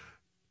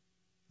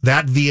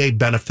 That VA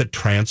benefit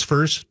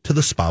transfers to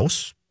the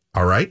spouse.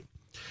 All right.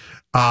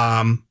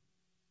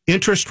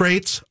 Interest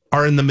rates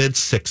are in the mid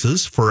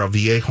sixes for a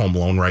VA home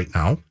loan right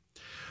now.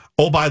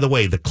 Oh, by the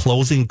way, the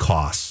closing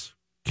costs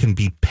can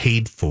be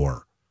paid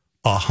for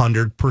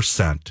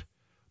 100%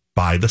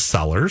 by the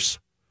sellers.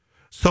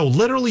 So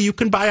literally you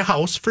can buy a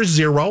house for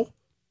 $0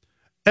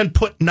 and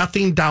put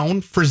nothing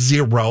down for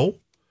 $0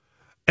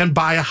 and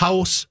buy a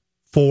house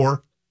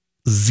for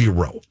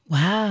 $0.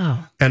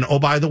 Wow. And oh,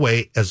 by the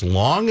way, as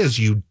long as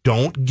you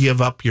don't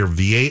give up your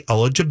VA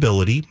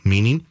eligibility,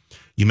 meaning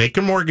you make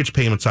your mortgage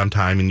payments on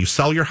time and you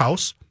sell your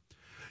house,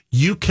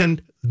 you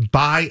can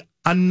buy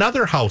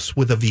another house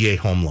with a VA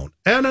home loan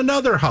and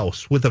another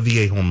house with a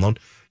VA home loan.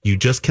 You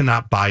just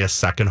cannot buy a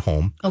second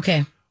home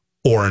Okay.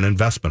 or an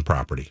investment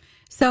property.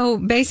 So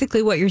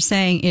basically, what you're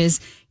saying is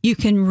you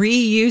can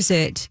reuse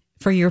it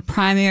for your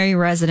primary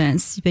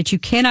residence, but you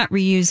cannot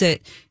reuse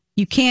it.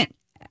 You can't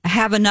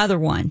have another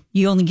one.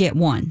 You only get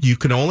one. You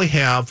can only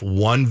have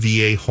one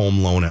VA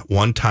home loan at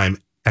one time,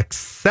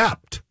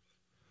 except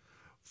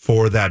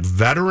for that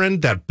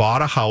veteran that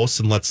bought a house.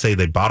 And let's say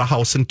they bought a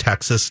house in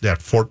Texas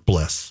at Fort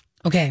Bliss.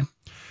 Okay.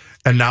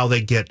 And now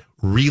they get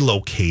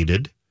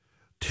relocated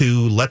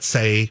to, let's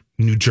say,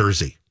 New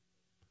Jersey.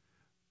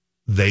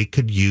 They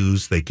could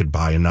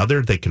buy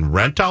another, they can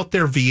rent out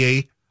their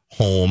VA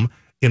home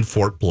in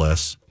Fort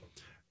Bliss,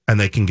 and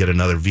they can get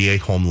another VA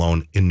home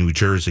loan in New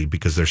Jersey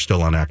because they're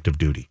still on active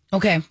duty.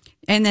 Okay.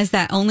 And is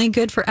that only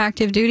good for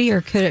active duty,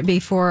 or could it be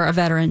for a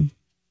veteran?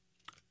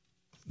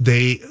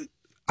 There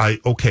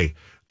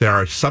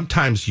are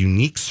sometimes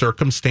unique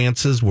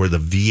circumstances where the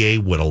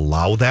VA would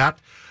allow that.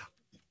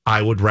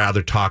 I would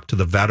rather talk to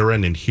the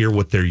veteran and hear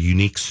what their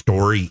unique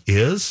story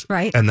is.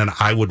 Right. And then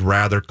I would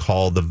rather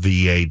call the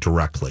VA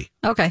directly.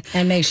 Okay.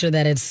 And make sure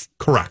that it's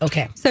Correct.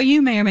 okay. So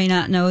you may or may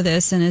not know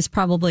this, and it's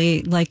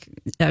probably like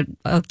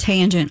a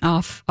tangent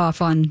off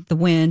on the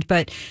wind,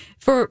 but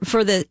for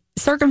the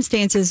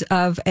circumstances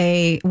of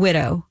a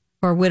widow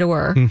or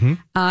widower,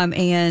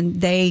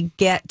 and they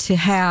get to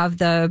have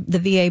the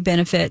VA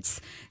benefits.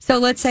 So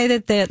let's say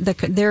that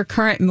their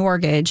current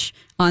mortgage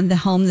on the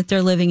home that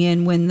they're living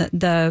in when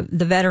the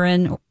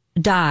veteran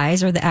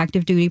dies or the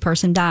active duty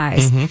person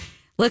dies.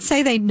 Let's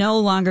say they no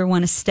longer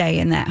want to stay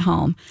in that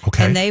home,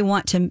 Okay. and they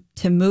want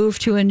to move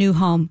to a new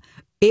home.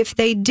 If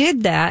they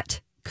did that,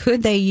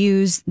 could they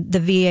use the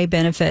VA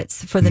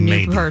benefits for the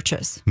Maybe. new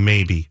purchase?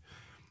 Maybe.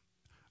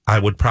 I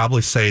would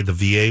probably say the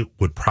VA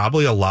would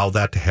probably allow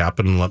that to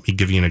happen. And let me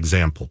give you an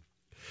example.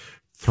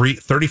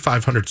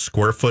 3,500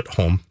 square foot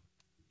home.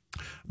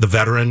 The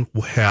veteran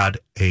had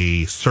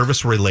a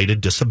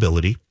service-related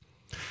disability,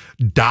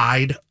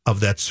 died of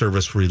that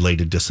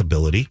service-related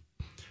disability,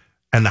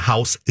 and the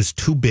house is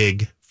too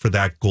big for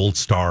that Gold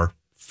Star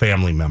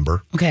family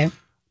member. Okay.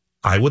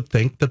 I would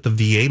think that the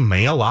VA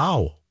may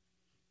allow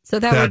So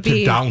that would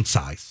be to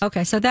downsize.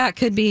 okay. So that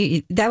would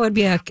be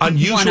a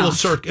Unusual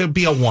one-off. it'd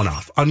be a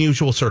one-off.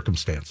 Unusual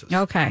circumstances.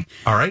 Okay.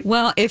 All right.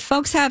 Well, if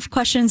folks have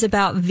questions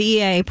about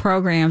VA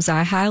programs,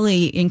 I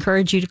highly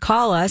encourage you to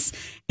call us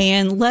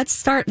and let's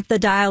start the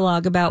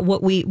dialogue about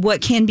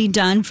what can be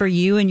done for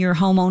you and your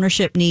home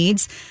ownership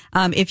needs.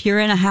 If you're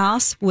in a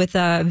house with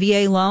a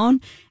VA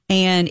loan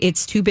and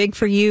it's too big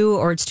for you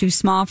or it's too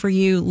small for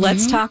you,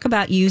 let's talk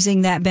about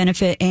using that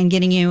benefit and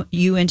getting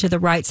you into the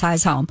right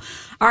size home.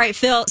 All right,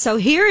 Phil. So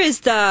here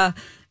is the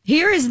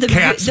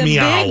Cat's the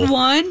meow. big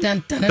one.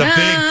 Dun, dun, The dun,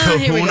 big dun.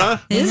 Here we go.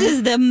 kahuna. This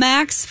is the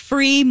Max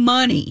Free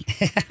Money.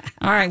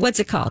 All right, what's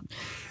it called?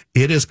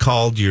 It is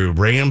called your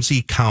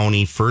Ramsey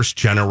County First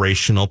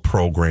Generational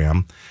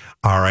Program.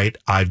 All right.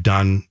 I've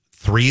done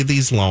 3 of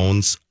these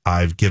loans.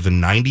 I've given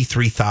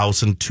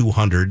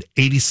 $93,200,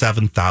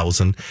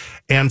 $87,000,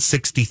 and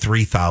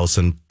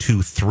 $63,000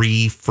 to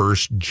 3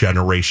 first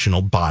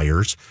generational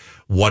buyers.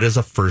 What is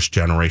a first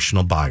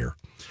generational buyer?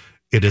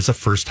 It is a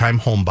first time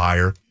home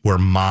buyer where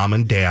mom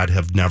and dad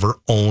have never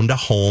owned a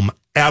home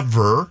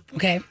ever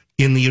Okay.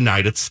 in the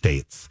United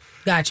States.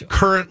 Got you.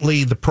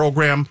 Currently, the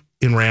program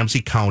in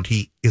Ramsey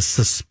County is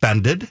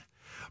suspended,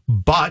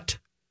 but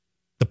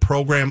the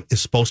program is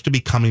supposed to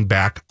be coming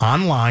back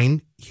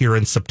online here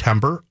in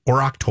September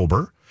or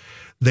October.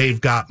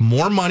 They've got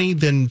more money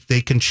than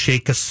they can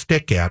shake a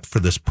stick at for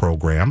this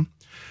program.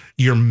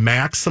 Your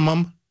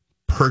maximum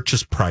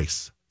purchase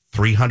price,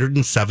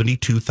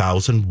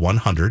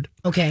 $372,100.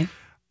 Okay.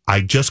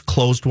 I just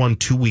closed one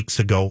 2 weeks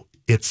ago.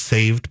 It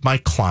saved my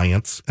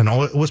clients, and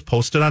it was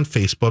posted on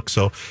Facebook.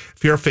 So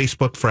if you're a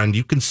Facebook friend,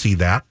 you can see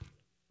that.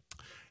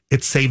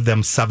 It saved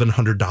them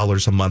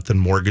 $700 a month in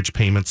mortgage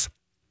payments.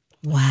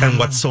 Wow. And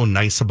what's so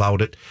nice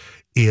about it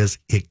is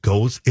it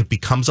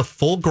becomes a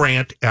full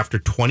grant after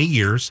 20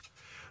 years.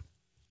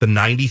 The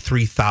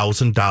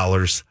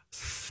 $93,000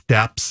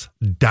 steps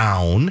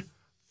down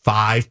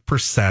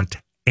 5%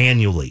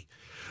 annually.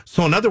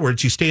 So in other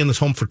words, you stay in this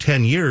home for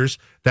 10 years,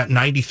 that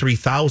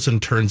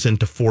 $93,000 turns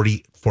into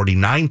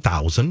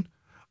 $49,000.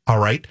 All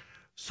right.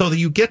 So that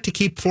you get to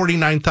keep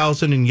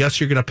 $49,000, and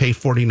yes, you're going to pay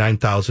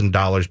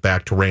 $49,000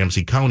 back to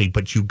Ramsey County,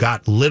 but you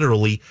got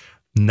literally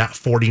not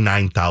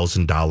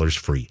 $49,000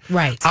 free.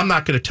 Right. I'm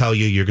not going to tell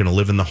you you're going to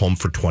live in the home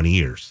for 20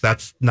 years.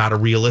 That's not a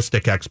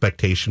realistic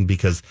expectation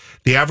because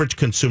the average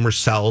consumer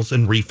sells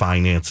and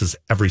refinances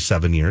every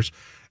 7 years.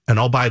 And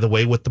oh, by the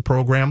way, with the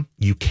program,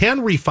 you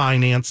can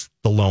refinance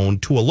the loan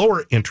to a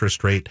lower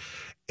interest rate,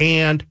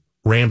 and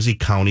Ramsey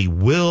County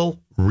will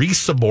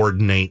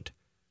resubordinate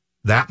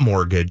that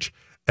mortgage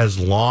as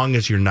long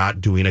as you're not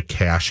doing a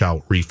cash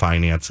out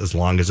refinance, as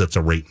long as it's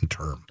a rate and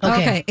term.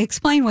 Okay.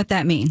 Explain what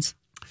that means.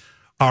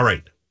 All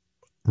right.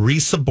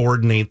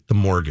 Resubordinate the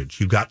mortgage.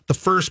 You got the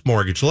first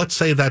mortgage. Let's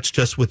say that's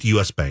just with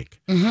U.S.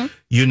 Bank. Mm-hmm.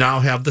 You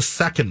now have the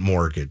second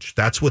mortgage.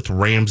 That's with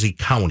Ramsey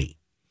County.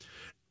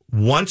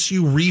 Once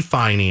you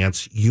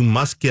refinance, you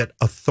must get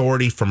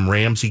authority from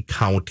Ramsey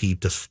County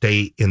to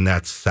stay in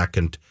that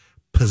second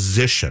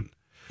position.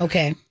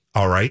 Okay.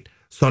 All right.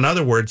 So in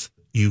other words,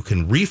 you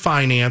can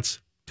refinance,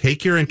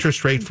 take your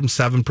interest rate from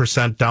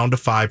 7% down to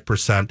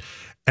 5%,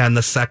 and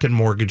the second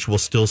mortgage will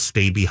still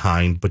stay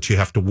behind. But you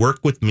have to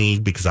work with me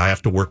because I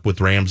have to work with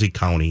Ramsey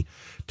County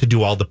to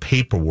do all the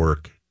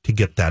paperwork to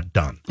get that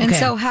done. And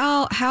so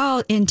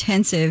how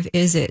intensive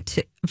is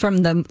it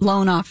from the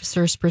loan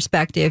officer's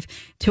perspective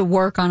to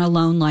work on a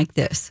loan like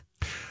this?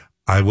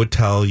 I would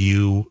tell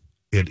you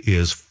it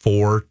is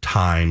 4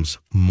 times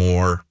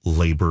more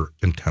labor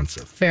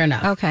intensive. Fair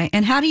enough. Okay.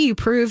 And how do you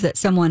prove that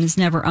someone has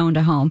never owned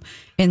a home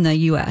in the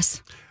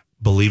U.S.?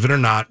 Believe it or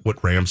not,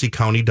 what Ramsey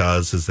County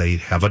does is they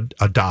have a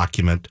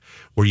document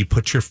where you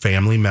put your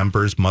family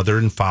members, mother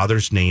and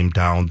father's name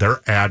down,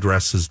 their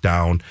addresses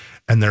down,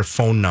 and their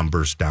phone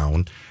numbers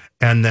down.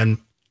 And then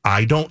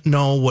I don't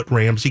know what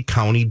Ramsey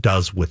County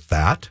does with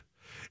that.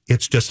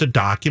 It's just a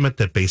document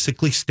that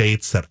basically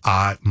states that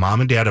mom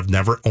and dad have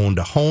never owned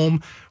a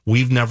home.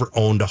 We've never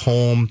owned a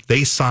home.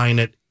 They sign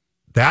it.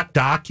 That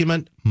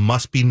document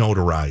must be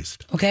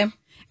notarized. Okay.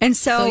 And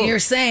so you're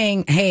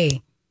saying,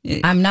 hey,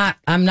 I'm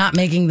not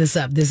making this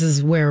up. This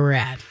is where we're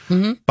at.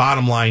 Mm-hmm.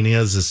 Bottom line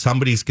is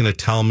somebody's going to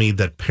tell me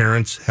that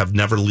parents have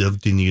never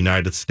lived in the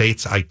United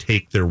States. I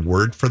take their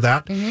word for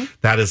that. Mm-hmm.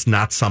 That is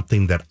not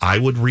something that I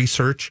would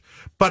research,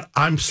 but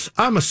I'm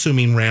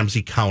assuming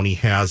Ramsey County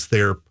has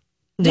their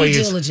due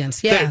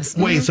diligence, yes.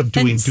 Ways of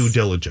doing due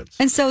diligence.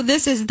 And so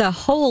this is the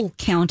whole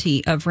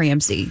county of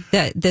Ramsey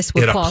that this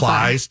would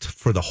qualify. It applies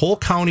for the whole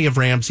county of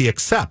Ramsey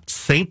except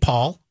St.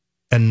 Paul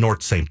and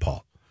North St.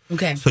 Paul.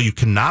 Okay. So you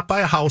cannot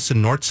buy a house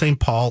in North St.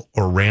 Paul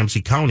or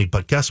Ramsey County,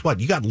 but guess what?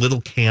 You got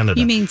Little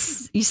Canada. You mean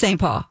St.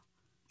 Paul?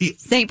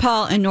 St.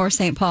 Paul and North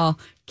St. Paul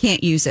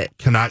can't use it.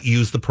 Cannot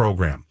use the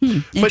program.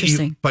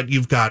 Interesting. But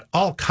you've got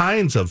all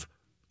kinds of,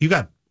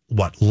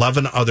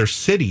 11 other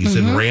cities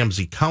in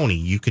Ramsey County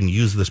you can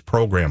use this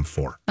program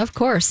for. Of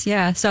course,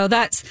 yeah. So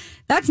that's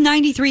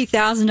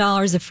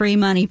 $93,000 of free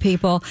money,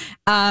 people.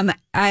 I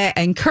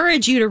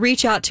encourage you to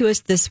reach out to us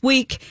this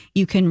week.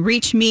 You can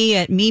reach me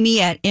at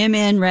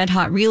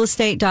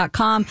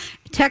mimi@mnredhotrealestate.com.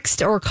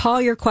 Text or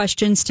call your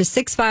questions to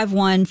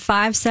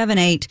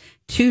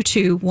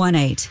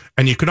 651-578-2218.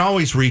 And you can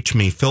always reach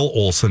me, Phil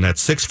Olson, at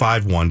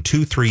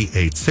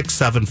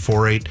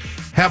 651-238-6748.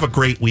 Have a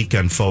great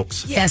weekend,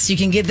 folks. Yes, you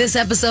can get this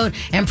episode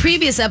and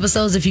previous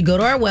episodes if you go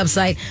to our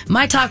website,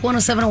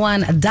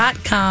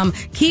 mytalk1071.com,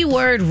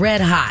 keyword Red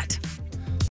Hot.